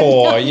strong. Not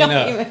poor,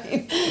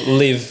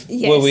 live...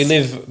 Yes. Well, we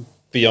live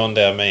beyond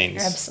our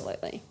means.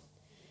 Absolutely.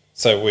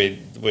 So we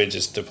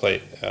just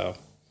deplete our...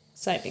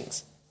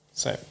 Savings.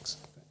 Savings.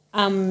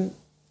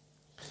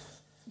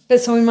 But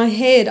so in my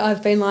head,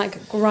 I've been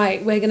like,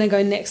 great, we're going to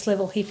go next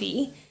level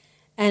hippie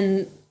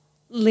and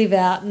live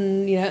out,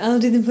 and I'll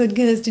do the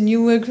podcast and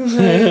you work from home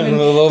and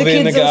we'll the be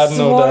in the kids will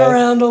garden all swan day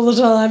around all the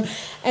time.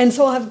 And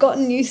so I've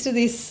gotten used to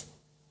this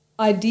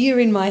idea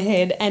in my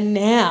head, and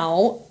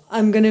now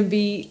I'm going to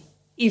be,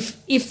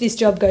 if this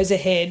job goes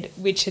ahead,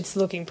 which it's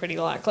looking pretty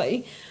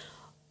likely,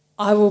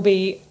 I will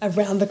be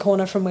around the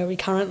corner from where we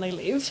currently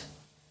live.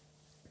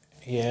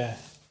 Yeah.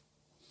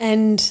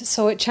 And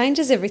so it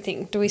changes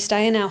everything. Do we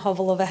stay in our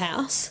hovel of a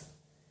house?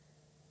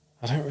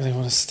 I don't really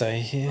want to stay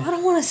here. I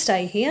don't want to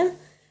stay here,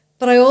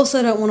 but I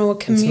also don't want to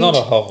commute. It's not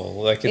a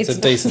hovel. It's a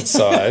decent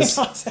size.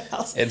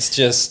 House. It's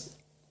just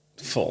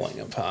falling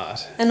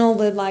apart. And all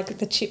the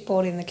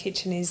chipboard in the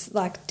kitchen is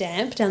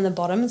damp down the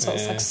bottom, so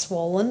it's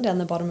swollen down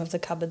the bottom of the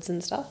cupboards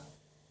and stuff.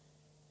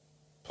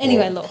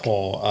 Anyway, look.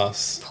 Poor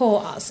us.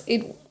 Poor us.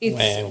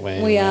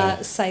 We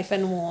are safe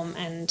and warm,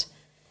 and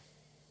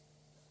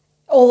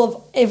all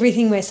of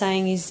everything we're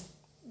saying is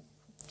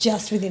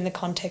just within the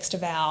context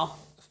of our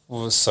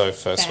so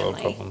first family.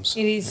 world problems.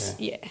 It is,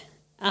 yeah.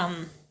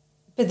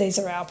 But these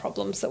are our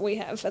problems that we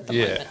have at the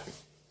moment.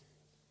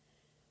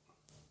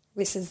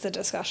 This is the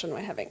discussion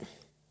we're having.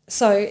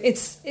 So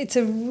it's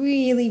a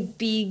really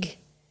big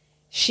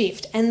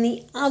shift. And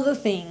the other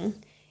thing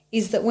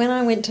is that when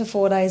I went to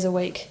 4 days a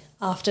week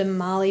after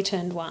Marley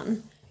turned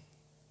 1,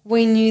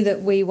 we knew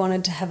that we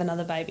wanted to have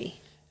another baby.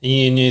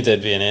 You knew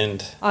there'd be an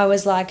end. I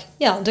was like,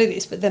 yeah, I'll do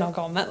this, but then I'll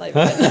go on mat leave.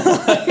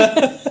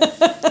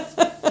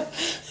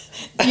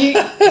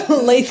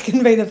 Leith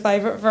can be the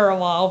favourite for a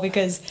while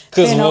because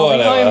then I'll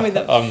be home with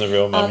them. I'm the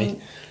real mummy.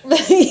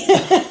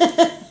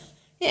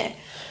 Yeah.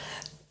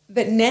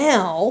 But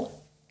now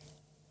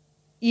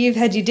you've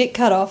had your dick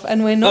cut off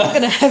and we're not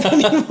going to have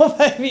any more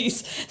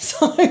babies.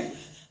 So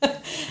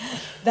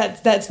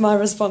that's my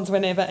response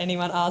whenever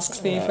anyone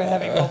asks me if we're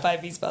having more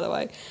babies, by the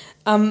way.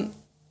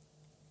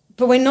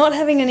 But we're not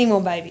having any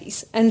more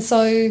babies. And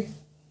so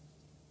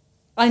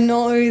I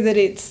know that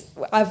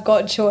I've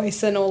got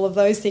choice and all of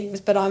those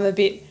things, but I'm a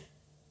bit,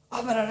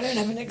 but I don't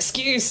have an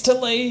excuse to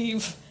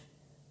leave.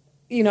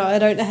 I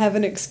don't have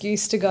an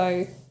excuse to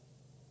go.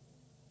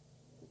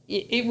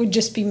 It would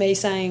just be me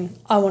saying,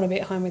 I want to be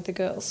at home with the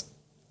girls.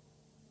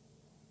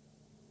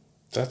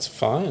 That's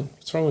fine.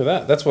 What's wrong with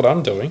that? That's what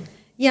I'm doing.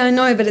 Yeah, I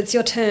know, but it's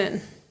your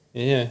turn.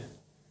 Yeah.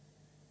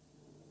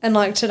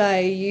 And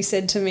today you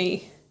said to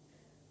me,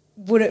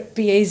 would it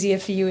be easier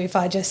for you if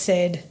I just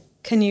said,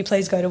 can you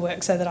please go to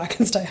work so that I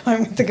can stay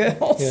home with the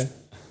girls? Yeah.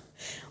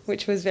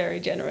 Which was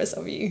very generous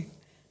of you.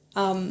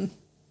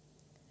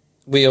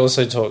 We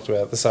also talked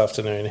about this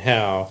afternoon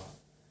how,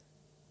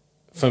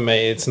 for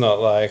me, it's not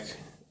like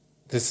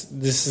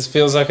this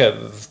feels like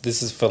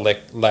this is for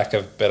lack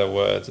of better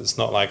words. It's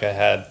not like I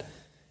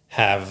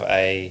have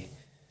a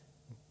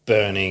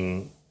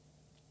burning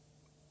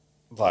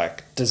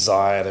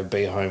desire to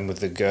be home with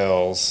the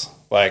girls.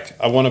 I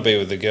want to be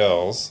with the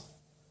girls,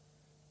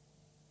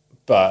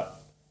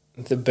 but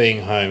the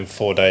being home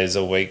 4 days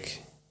a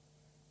week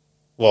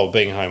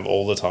being home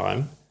all the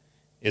time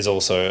is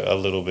also a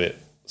little bit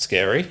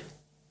scary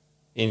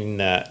in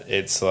that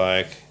it's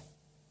like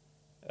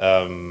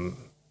I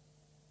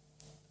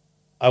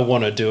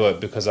want to do it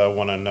because I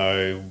want to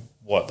know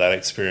what that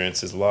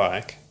experience is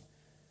like,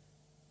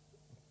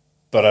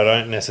 but I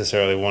don't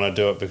necessarily want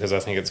to do it because I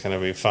think it's going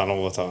to be fun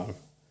all the time.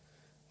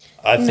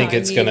 I think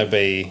it's going to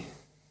be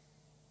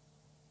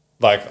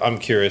like I'm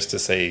curious to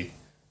see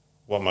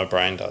what my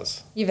brain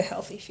does. You have a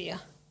healthy fear.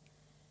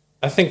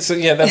 I think so.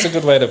 Yeah, that's a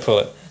good way to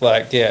put it.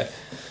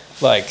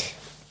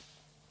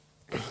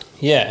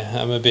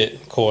 I'm a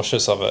bit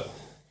cautious of it.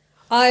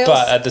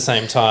 But at the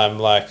same time,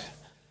 like,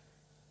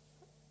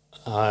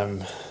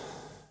 I'm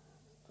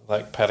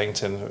like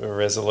Paddington,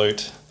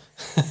 resolute.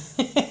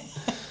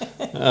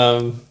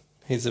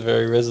 He's a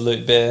very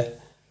resolute bear.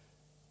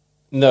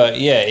 No,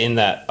 yeah, in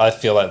that I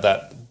feel like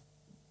that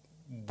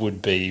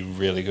would be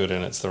really good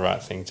and it's the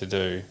right thing to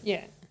do.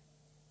 Yeah.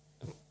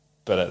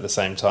 But at the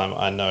same time,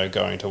 I know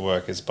going to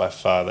work is by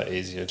far the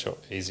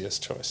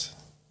easiest choice.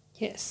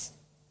 Yes.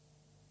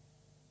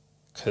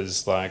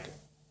 Because, like,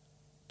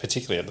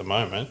 particularly at the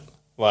moment,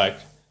 like,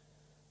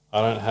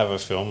 I don't have a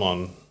film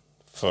on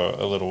for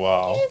a little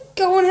while. You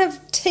go and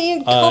have tea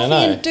and coffee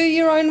and do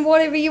your own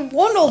whatever you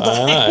want all day.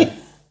 I know.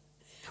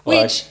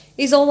 Which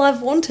is all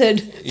I've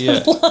wanted for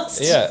the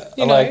last,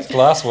 like,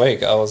 last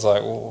week I was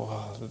like,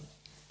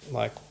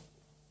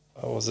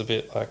 I was a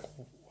bit like,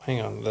 hang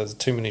on, there's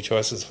too many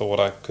choices for what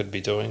I could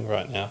be doing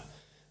right now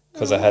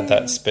because I had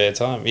that spare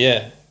time.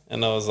 Yeah.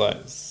 And I was like...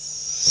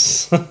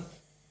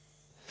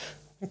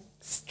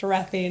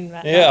 Strap in,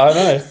 man. Yeah, I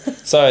know.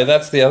 So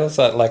that's the other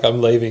side. Like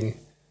I'm leaving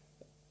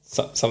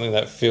something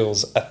that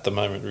feels at the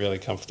moment really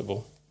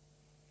comfortable.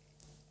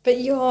 But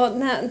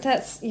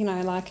that's,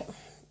 like...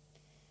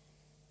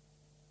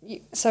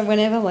 So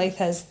whenever Leith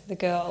has the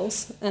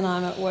girls and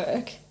I'm at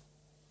work,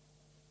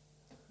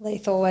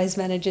 Leith always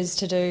manages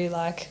to do,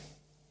 like...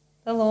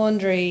 the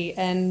laundry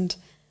and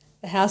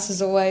the house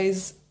is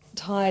always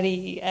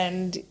tidy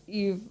and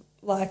you're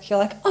like,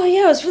 oh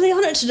yeah, I was really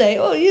on it today.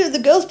 Oh yeah, the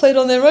girls played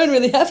on their own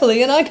really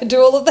happily and I could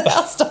do all of the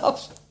house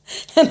stuff.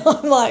 And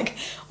I'm like,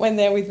 when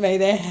they're with me,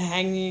 they're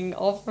hanging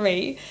off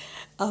me.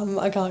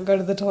 I can't go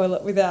to the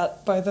toilet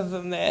without both of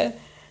them there.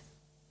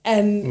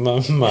 And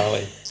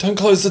Marley, don't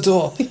close the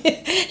door.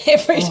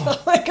 Every time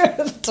I go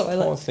to the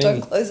toilet,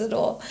 don't close the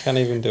door. Can't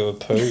even do a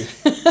poo.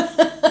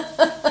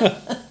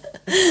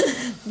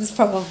 It's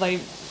probably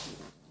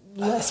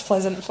less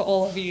pleasant for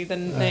all of you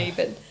than me,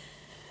 but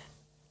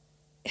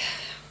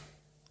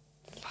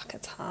fuck,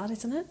 it's hard,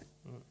 isn't it?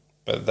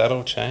 But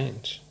that'll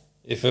change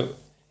if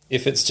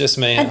it's just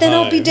me. And then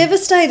I'll be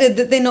devastated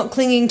that they're not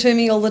clinging to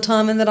me all the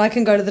time, and that I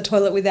can go to the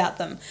toilet without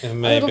them.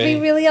 I'll be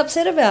really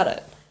upset about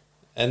it.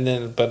 And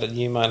then, but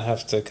you might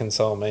have to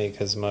console me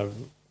because my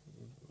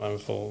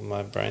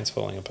brain's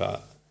falling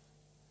apart,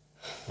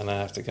 and I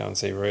have to go and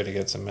see Rue to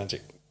get some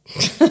magic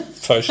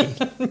potion.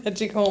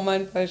 Magic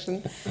hormone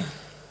potion.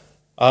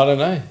 I don't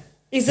know.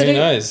 Who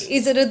knows?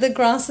 Is it the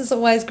grass is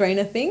always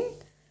greener thing?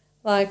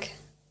 Like,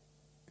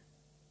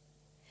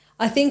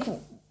 I think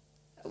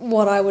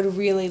what I would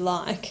really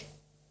like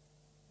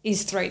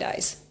is 3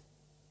 days.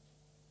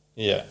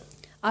 Yeah.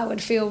 I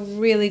would feel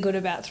really good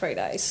about 3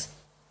 days.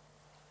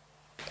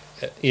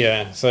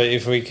 Yeah, so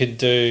if we could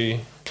do...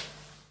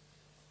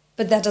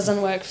 But that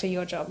doesn't work for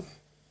your job.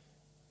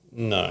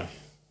 No.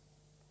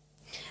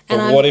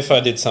 But what if I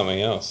did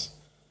something else?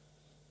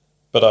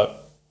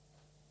 But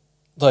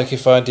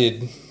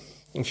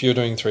if you were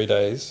doing 3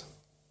 days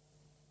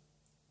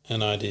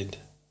and I did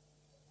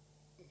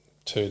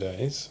 2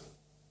 days,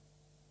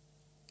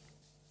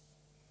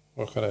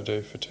 what could I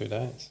do for 2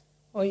 days?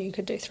 Or you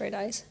could do 3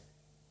 days.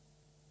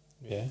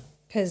 Yeah.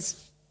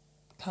 Because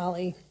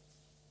Carly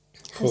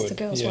has the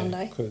girls one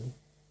day. Could.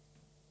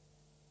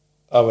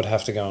 I would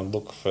have to go and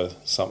look for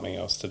something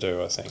else to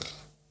do, I think.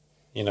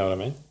 You know what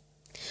I mean?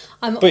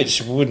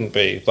 Which wouldn't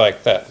be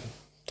like that.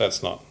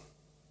 That's not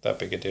that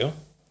big a deal.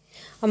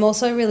 I'm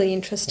also really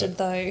interested,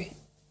 though.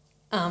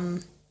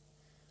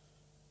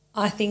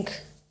 I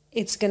think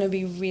it's going to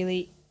be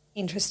really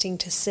interesting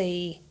to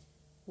see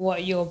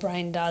what your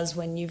brain does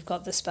when you've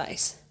got the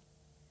space.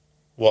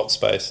 What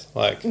space?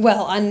 Like?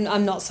 Well,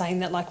 I'm not saying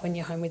that like when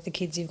you're home with the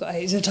kids you've got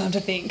heaps of time to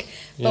think,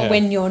 but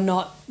when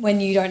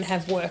you don't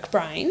have work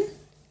brain.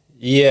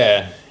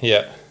 Yeah.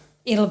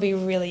 It'll be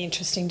really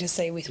interesting to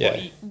see with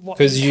what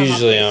because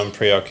usually I'm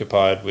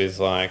preoccupied with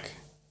like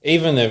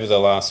even over the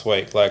last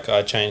week. Like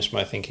I changed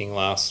my thinking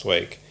last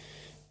week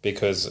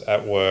because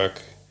at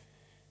work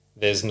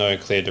there's no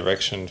clear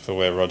direction for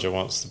where Roger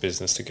wants the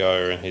business to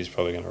go, and he's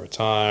probably going to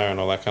retire and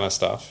all that kind of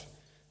stuff.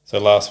 So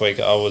last week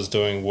I was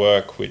doing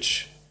work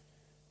which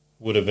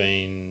would have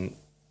been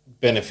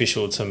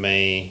beneficial to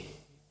me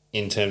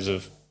in terms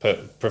of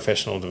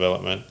professional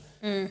development,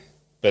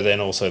 but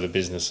then also the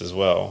business as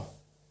well.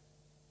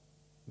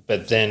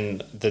 But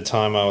then the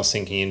time I was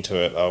thinking into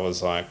it, I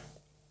was like,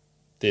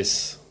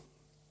 this,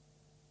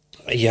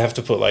 you have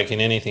to put like in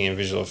anything in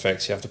visual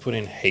effects, you have to put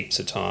in heaps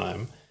of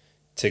time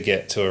to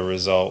get to a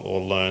result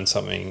or learn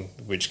something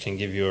which can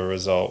give you a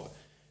result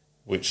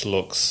which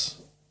looks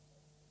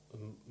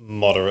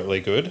moderately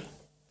good.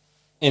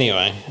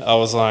 Anyway, I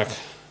was like,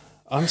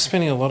 I'm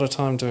spending a lot of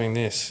time doing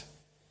this,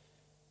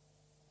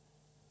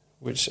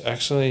 which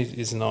actually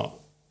is not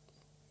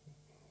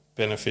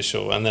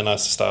beneficial. And then I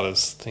started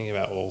thinking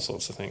about all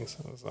sorts of things.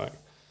 I was like,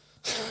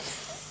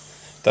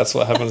 that's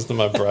what happens to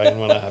my brain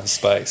when I have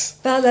space.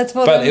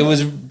 But it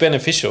was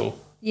beneficial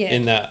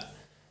in that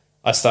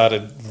I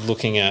started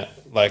looking at,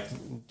 like,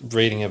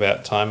 reading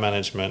about time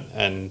management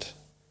and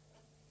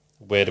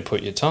where to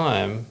put your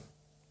time,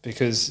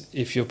 because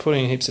if you're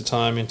putting heaps of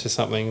time into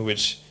something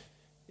which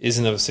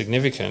isn't of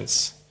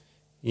significance,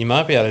 you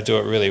might be able to do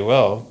it really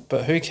well,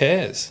 but who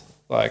cares?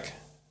 Like,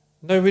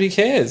 nobody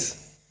cares.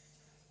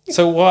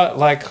 So what?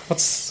 Like,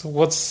 what's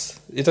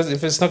it does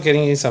if it's not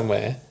getting you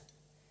somewhere,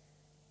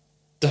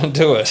 don't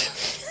do it.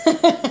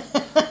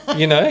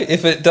 You know,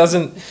 if it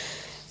doesn't.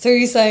 So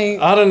you're saying?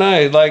 I don't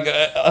know.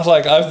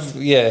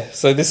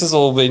 So this has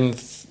all been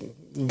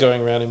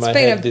going around in my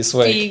head this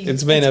week.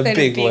 It's been a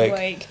big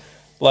week.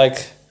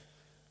 Like,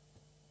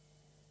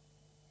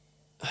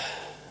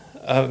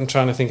 I'm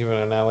trying to think of an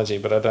analogy,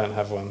 but I don't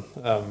have one.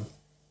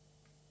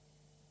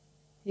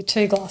 You're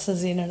 2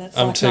 glasses in and it's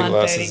I'm like 2 9:30.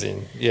 glasses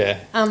in, yeah.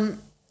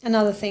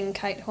 Another thing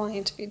Kate, who I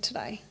interviewed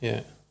today,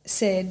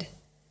 said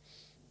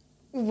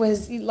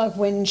was, like,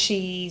 when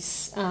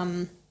she's,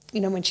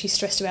 when she's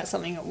stressed about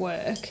something at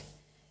work,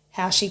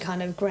 how she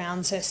kind of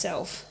grounds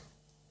herself,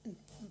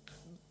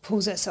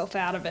 pulls herself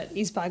out of it,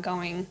 is by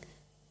going,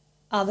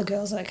 are the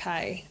girls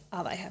okay?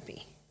 Are they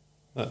happy?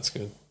 That's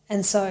good.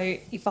 And so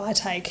if I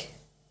take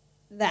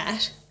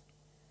that,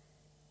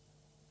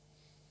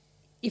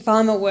 if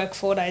I'm at work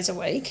 4 days a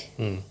week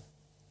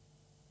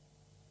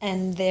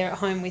and they're at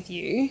home with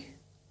you,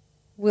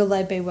 will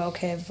they be well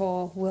cared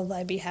for? Will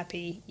they be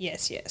happy?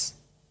 Yes, yes.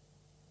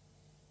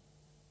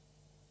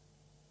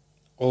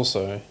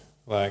 Also,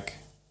 like,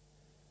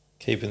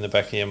 keep in the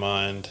back of your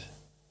mind,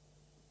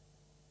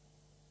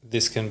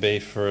 this can be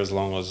for as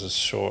long as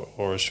short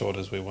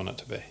as we want it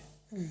to be.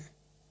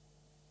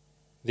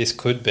 This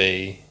could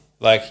be,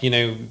 like,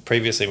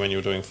 previously when you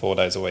were doing 4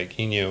 days a week,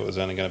 you knew it was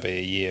only going to be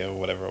a year or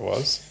whatever it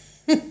was.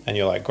 And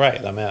you're like,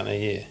 great, I'm out in a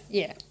year.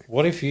 Yeah.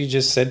 What if you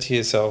just said to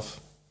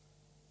yourself,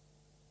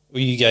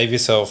 you gave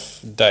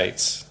yourself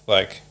dates,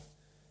 like,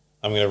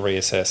 I'm going to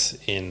reassess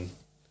in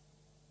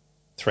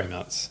 3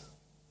 months,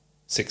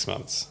 6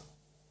 months.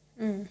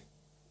 And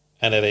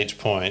at each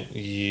point,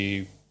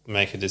 you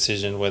make a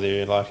decision whether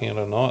you're liking it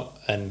or not,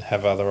 and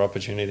have other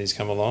opportunities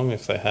come along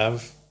if they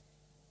have.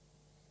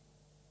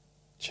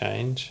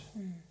 Change.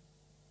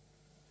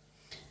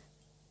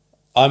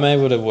 I'm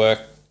able to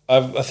work.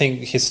 I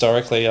think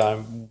historically,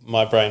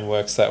 my brain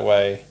works that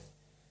way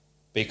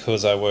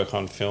because I work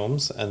on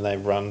films and they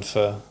run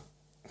for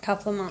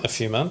couple of months. A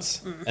few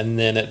months. And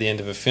then at the end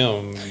of a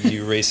film,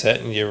 you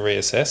reset and you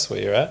reassess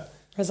where you're at.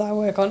 Whereas I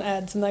work on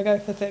ads and they go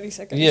for 30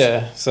 seconds.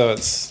 Yeah, so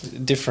it's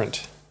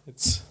different.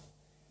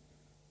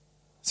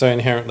 So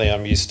inherently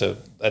I'm used to,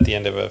 at the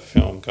end of a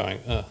film, going,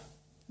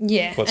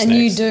 yeah, what's and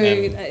next? You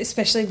do,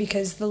 especially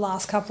because the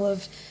last couple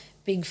of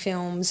big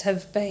films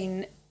have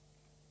been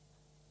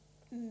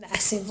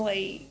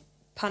massively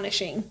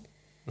punishing.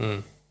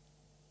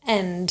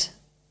 And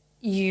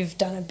you've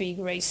done a big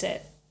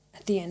reset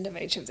at the end of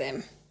each of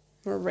them,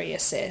 or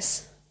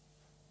reassess.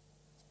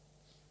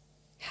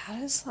 How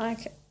does,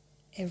 like,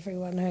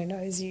 everyone who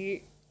knows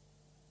you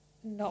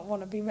not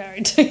want to be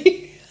married to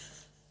you?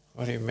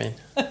 What do you mean?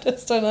 I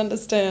just don't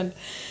understand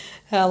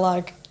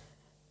how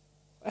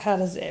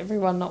does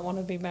everyone not want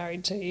to be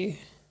married to you?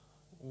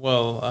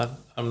 Well,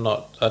 I'm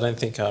not, I don't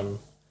think I'm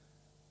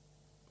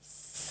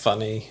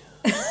funny.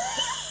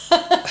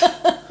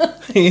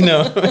 You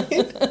know what I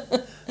mean?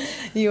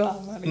 You are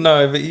funny.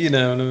 No, but you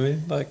know what I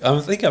mean? Like,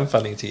 I think I'm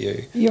funny to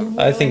you. You're really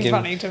I think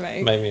funny to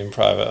me. Maybe in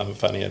private I'm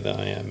funnier than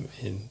I am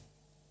in...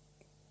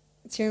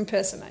 It's your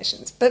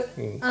impersonations. But,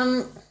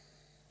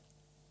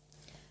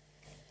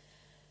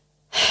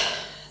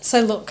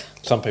 so look.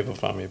 Some people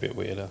find me a bit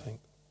weird, I think.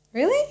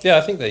 Really? Yeah,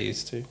 I think they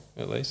used to,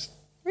 at least.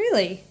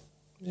 Really?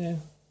 Yeah.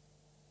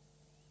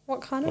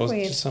 What kind of or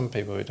weird? Just some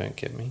people who don't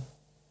get me.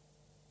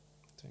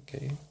 Don't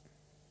get you.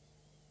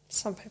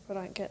 Some people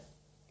don't get...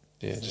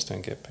 Yeah, just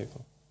don't get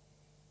people.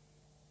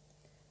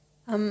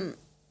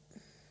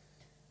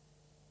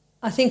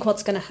 I think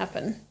what's going to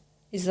happen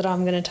is that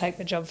I'm going to take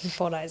the job for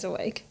 4 days a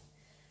week.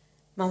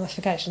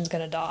 Mummification's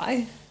going to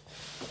die.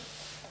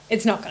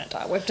 It's not going to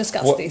die. We've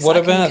discussed this. What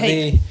about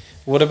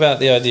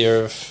the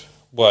idea of...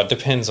 Well, it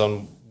depends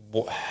on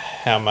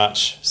how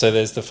much... So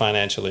there's the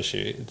financial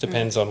issue. It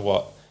depends on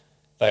what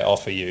they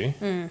offer you.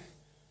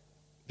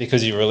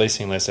 Because you're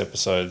releasing less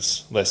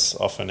episodes less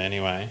often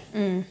anyway.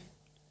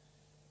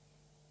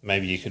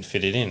 Maybe you could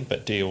fit it in,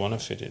 but do you want to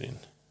fit it in?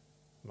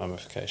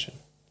 Mummification.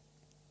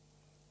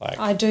 Like,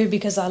 I do,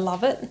 because I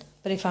love it,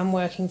 but if I'm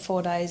working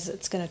 4 days,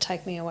 it's going to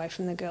take me away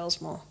from the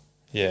girls more.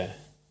 Yeah.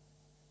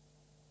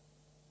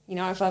 You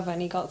know, if I've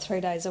only got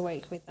 3 days a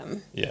week with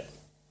them. Yeah.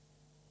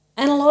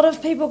 And a lot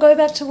of people go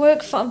back to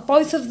work,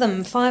 both of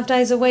them, 5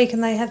 days a week,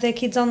 and they have their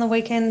kids on the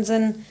weekends,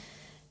 and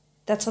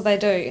That's what they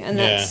do, and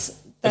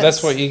but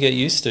that's what you get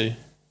used to.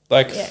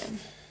 Like, yeah.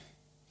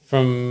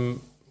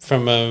 from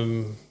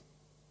a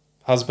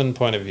husband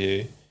point of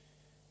view,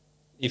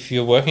 if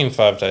you're working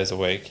 5 days a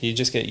week, you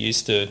just get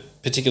used to,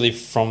 particularly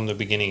from the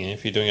beginning,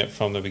 if you're doing it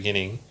from the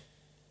beginning,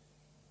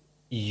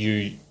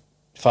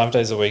 5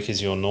 days a week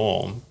is your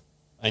norm,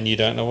 and you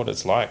don't know what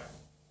it's like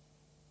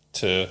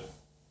to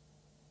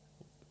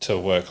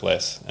work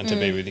less and to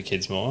be with your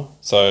kids more.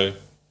 So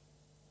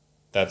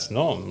that's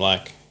norm.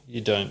 Like, you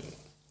don't...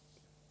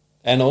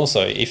 And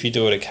also, if you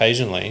do it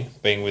occasionally,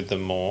 being with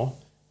them more,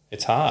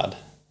 it's hard.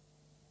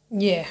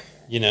 Yeah.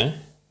 You know?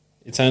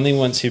 It's only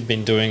once you've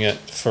been doing it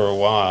for a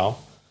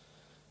while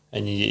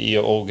and you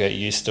all get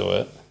used to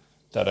it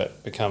that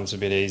it becomes a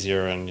bit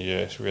easier and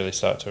you really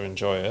start to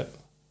enjoy it.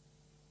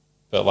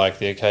 But, like,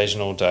 the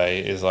occasional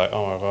day is like,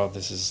 oh, my God,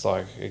 this is,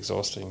 like,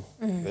 exhausting.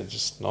 They're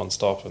just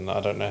non-stop and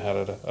I don't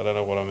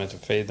know what I'm meant to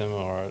feed them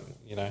or,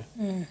 you know.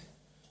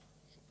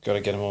 Got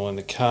to get them all in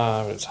the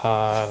car, but it's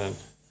hard. And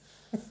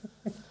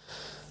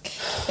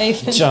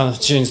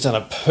June's done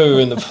a poo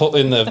in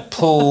the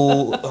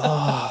pool.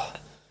 Oh,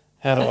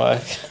 how do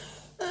I...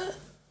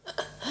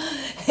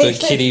 The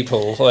kiddie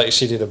pool. Like,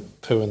 she did a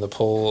poo in the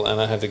pool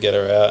and I had to get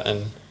her out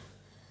and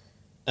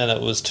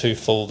it was too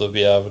full to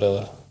be able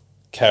to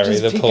carry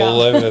the pool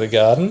over to the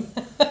garden.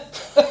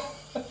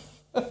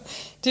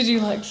 Did you,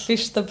 like,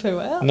 fish the poo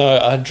out? No,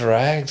 I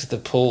dragged the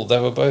pool. They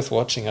were both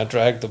watching. I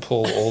dragged the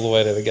pool all the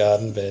way to the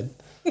garden bed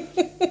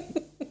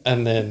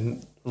and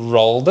then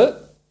rolled it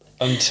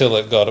until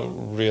it got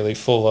really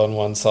full on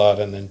one side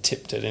and then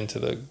tipped it into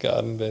the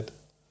garden bed.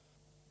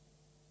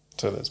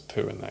 So there's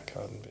poo in that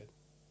garden bed.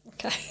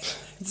 Okay.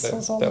 That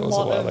was a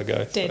while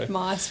ago. Dead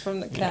mice from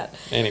the cat.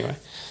 Yeah. Anyway.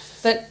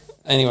 But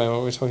anyway, what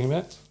were we talking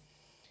about?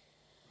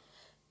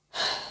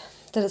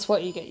 That it's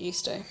what you get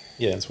used to.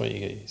 Yeah, it's what you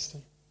get used to.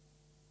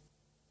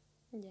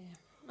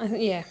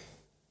 Yeah.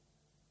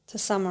 To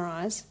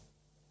summarise,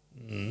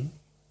 I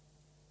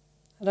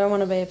don't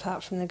want to be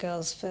apart from the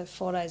girls for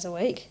 4 days a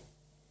week.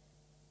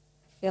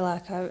 I feel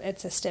like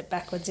it's a step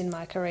backwards in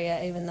my career,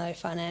 even though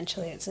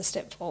financially it's a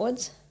step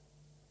forwards.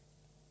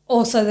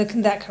 Also,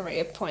 that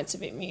career point's a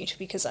bit mute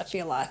because I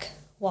feel like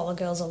while the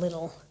girls are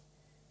little,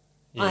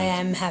 I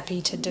am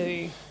happy to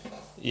do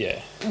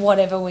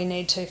whatever we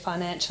need to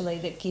financially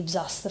that gives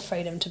us the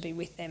freedom to be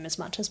with them as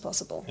much as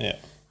possible. Yeah.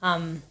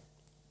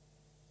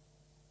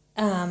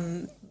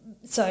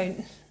 So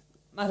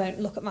I don't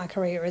look at my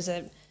career as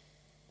a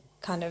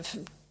kind of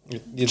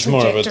it's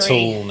more of a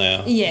tool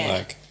now. Yeah.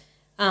 Like,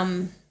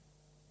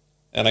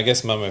 and I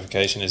guess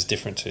mummification is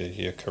different to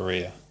your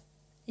career.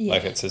 Yeah.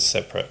 Like, it's a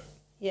separate.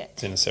 Yeah.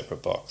 It's in a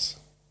separate box.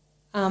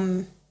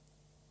 And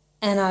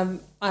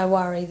I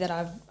worry that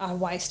I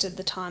wasted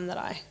the time that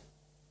I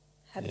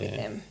had with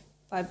them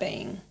by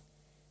being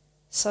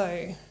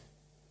so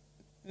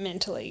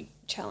mentally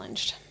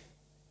challenged.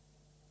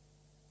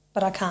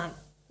 But I can't,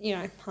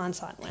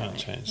 hindsight. Can't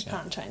change that.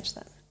 Can't change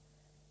that.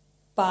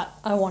 But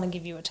I want to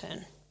give you a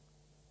turn.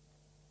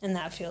 And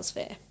that feels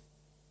fair.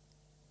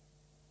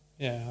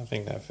 Yeah, I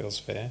think that feels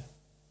fair.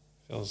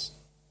 Feels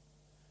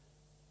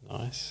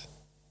nice.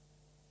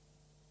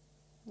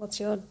 What's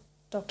your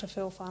Dr.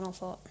 Phil final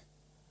thought?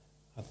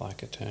 I'd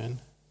like a turn.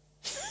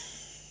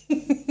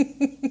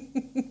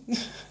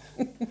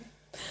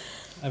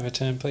 Have a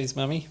turn, please,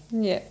 Mummy.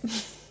 Yeah.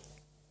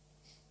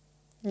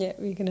 Yeah,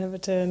 you can have a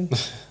turn.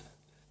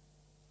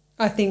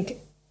 I think...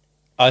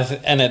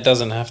 and it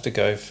doesn't have to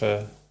go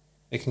for...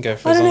 It can go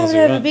for as long as you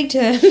want. I don't have a big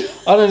turn.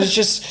 I don't know,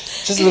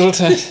 just a little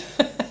turn.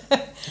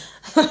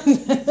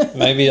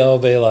 Maybe I'll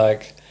be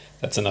like,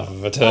 that's enough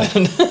of a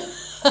turn.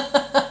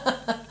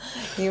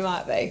 You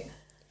might be.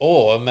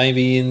 Or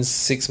maybe in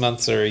 6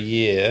 months or a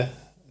year,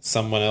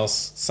 something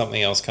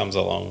else comes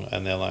along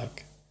and they're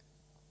like,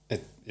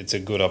 it's a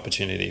good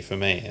opportunity for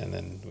me, and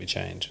then we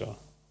change. Or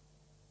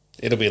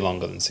it'll be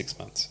longer than 6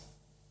 months.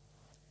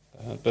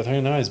 But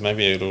who knows?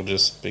 Maybe it'll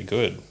just be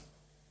good.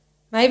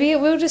 Maybe it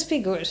will just be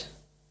good.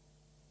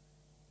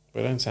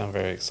 We don't sound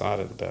very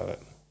excited about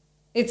it.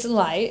 It's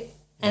late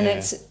and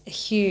it's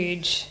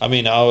huge. I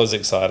mean, I was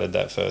excited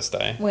that first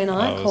day. When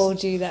I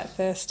called you that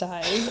first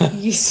day,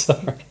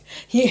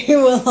 you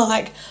were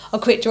like, I'll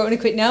quit. Do you want me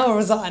to quit now or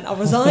resign? I'll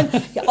resign.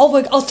 Yeah, I'll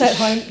work. I'll stay at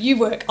home. You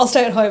work. I'll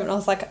stay at home. And I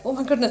was like, oh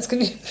my goodness,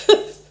 can you...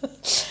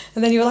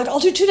 And then you were like, I'll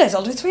do 2 days.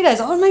 I'll do 3 days.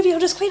 Oh, maybe I'll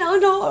just quit. Oh,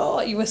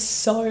 no. You were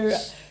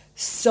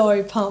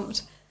so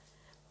pumped.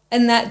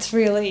 And that's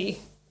really,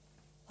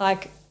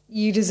 like,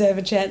 you deserve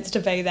a chance to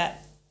be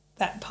that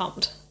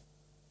pumped.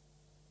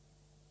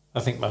 I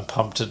think my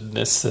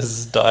pumpedness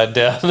has died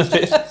down a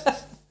bit.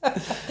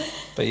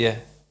 But yeah.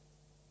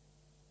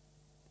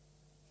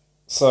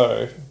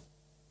 So,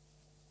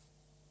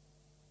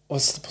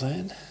 what's the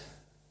plan?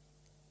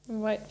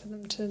 Wait for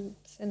them to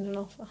send an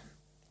offer.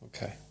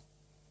 Okay.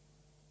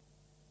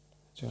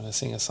 Do you want to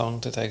sing a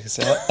song to take us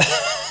out?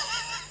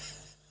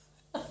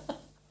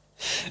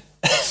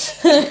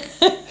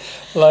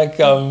 Like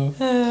Tammy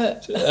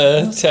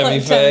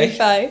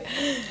Faye.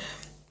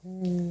 Do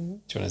you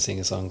want to sing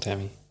a song,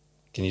 Tammy?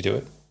 Can you do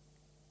it?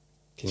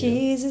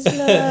 Jesus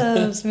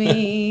loves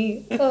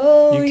me.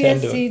 Oh,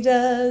 yes, he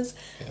does.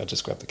 Yeah, I'll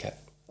just grab the cat.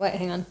 Wait,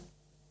 hang on.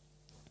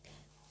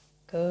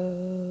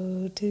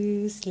 Go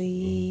to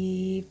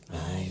sleep,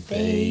 my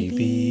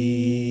baby.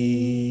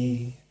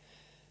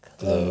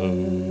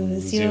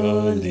 Close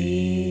your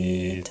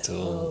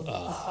little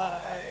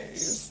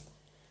eyes.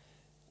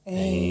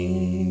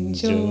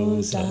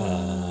 Angels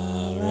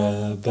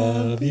are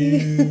above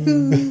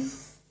you,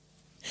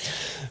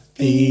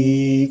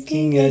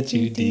 peeking at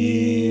you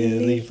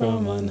dearly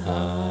from on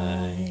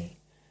high.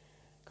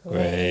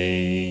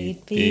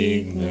 Great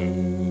big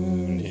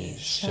moon is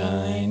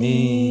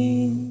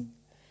shining.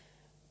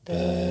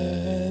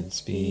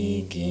 Birds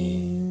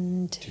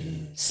begin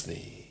to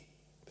sleep.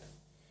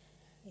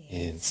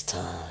 It's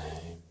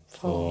time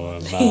for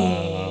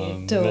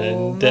Mom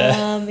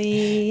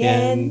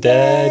and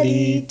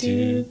Daddy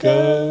to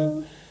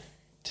go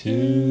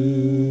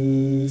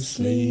to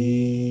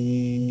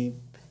sleep.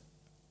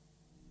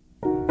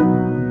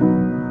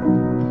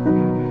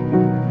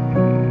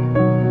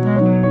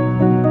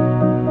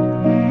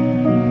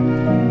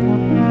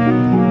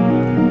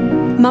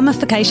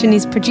 Mummification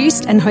is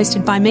produced and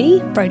hosted by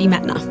me, Brodie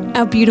Matner.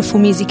 Our beautiful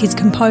music is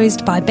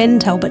composed by Ben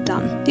Talbot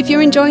Dunn. If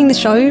you're enjoying the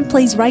show,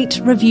 please rate,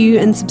 review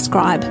and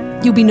subscribe.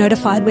 You'll be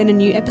notified when a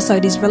new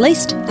episode is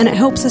released, and it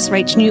helps us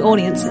reach new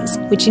audiences,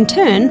 which in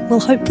turn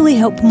will hopefully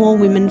help more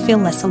women feel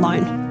less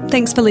alone.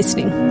 Thanks for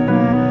listening.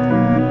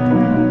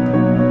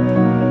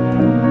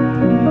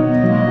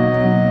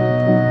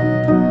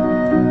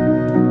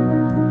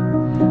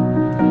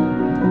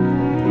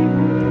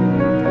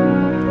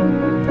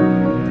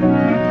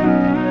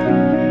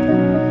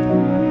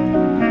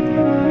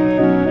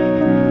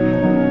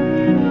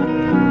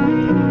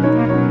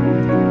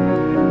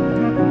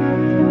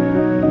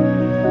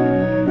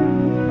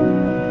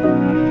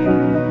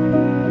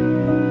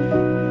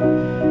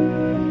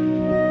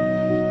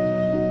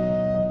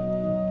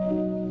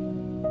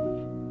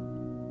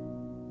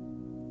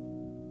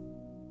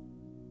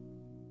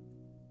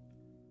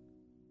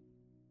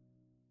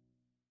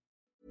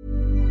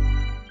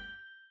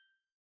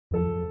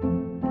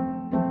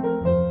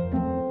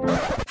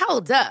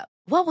 Hold up.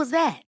 What was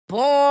that?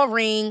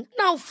 Boring.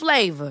 No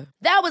flavor.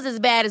 That was as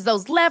bad as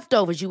those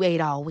leftovers you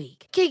ate all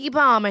week. Keke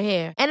Palmer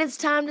here. And it's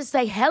time to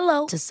say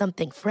hello to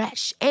something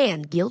fresh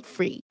and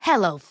guilt-free.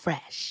 Hello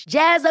Fresh.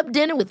 Jazz up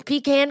dinner with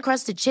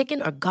pecan-crusted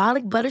chicken or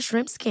garlic butter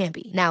shrimp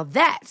scampi. Now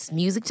that's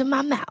music to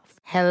my mouth.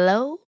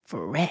 Hello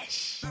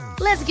Fresh.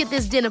 Let's get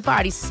this dinner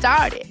party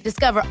started.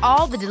 Discover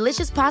all the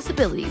delicious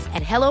possibilities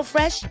at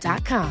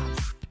HelloFresh.com.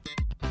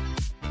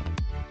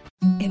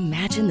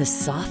 Imagine the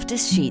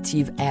softest sheets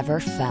you've ever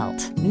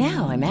felt.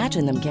 Now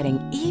imagine them getting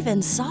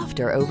even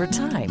softer over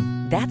time.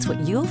 That's what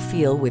you'll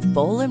feel with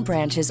Boll &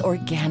 Branch's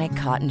organic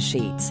cotton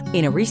sheets.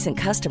 In a recent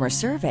customer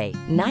survey,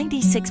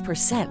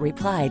 96%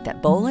 replied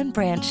that Boll &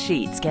 Branch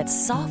sheets get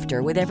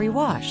softer with every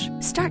wash.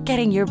 Start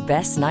getting your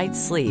best night's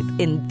sleep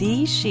in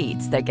these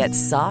sheets that get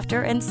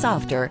softer and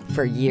softer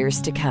for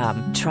years to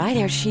come. Try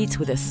their sheets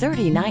with a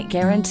 30-night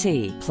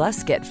guarantee.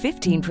 Plus, get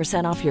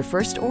 15% off your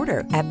first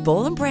order at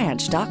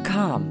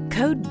bollandbranch.com.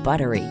 Code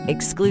BUTTERY.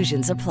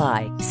 Exclusions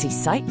apply. See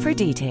site for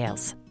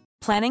details.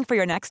 Planning for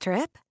your next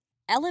trip?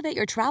 Elevate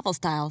your travel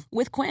style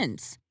with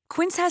Quince.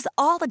 Quince has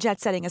all the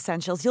jet-setting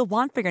essentials you'll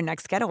want for your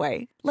next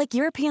getaway, like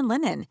European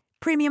linen,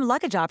 premium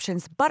luggage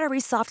options, buttery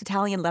soft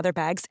Italian leather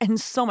bags,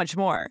 and so much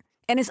more.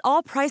 And is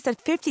all priced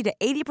at 50 to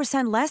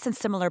 80% less than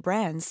similar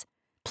brands.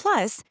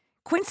 Plus,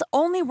 Quince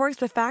only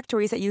works with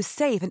factories that use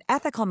safe and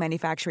ethical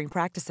manufacturing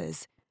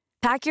practices.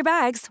 Pack your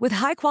bags with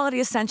high-quality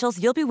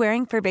essentials you'll be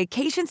wearing for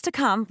vacations to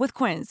come with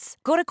Quince.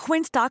 Go to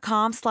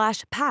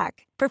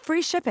quince.com/pack for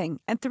free shipping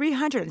and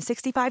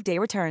 365-day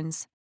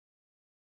returns.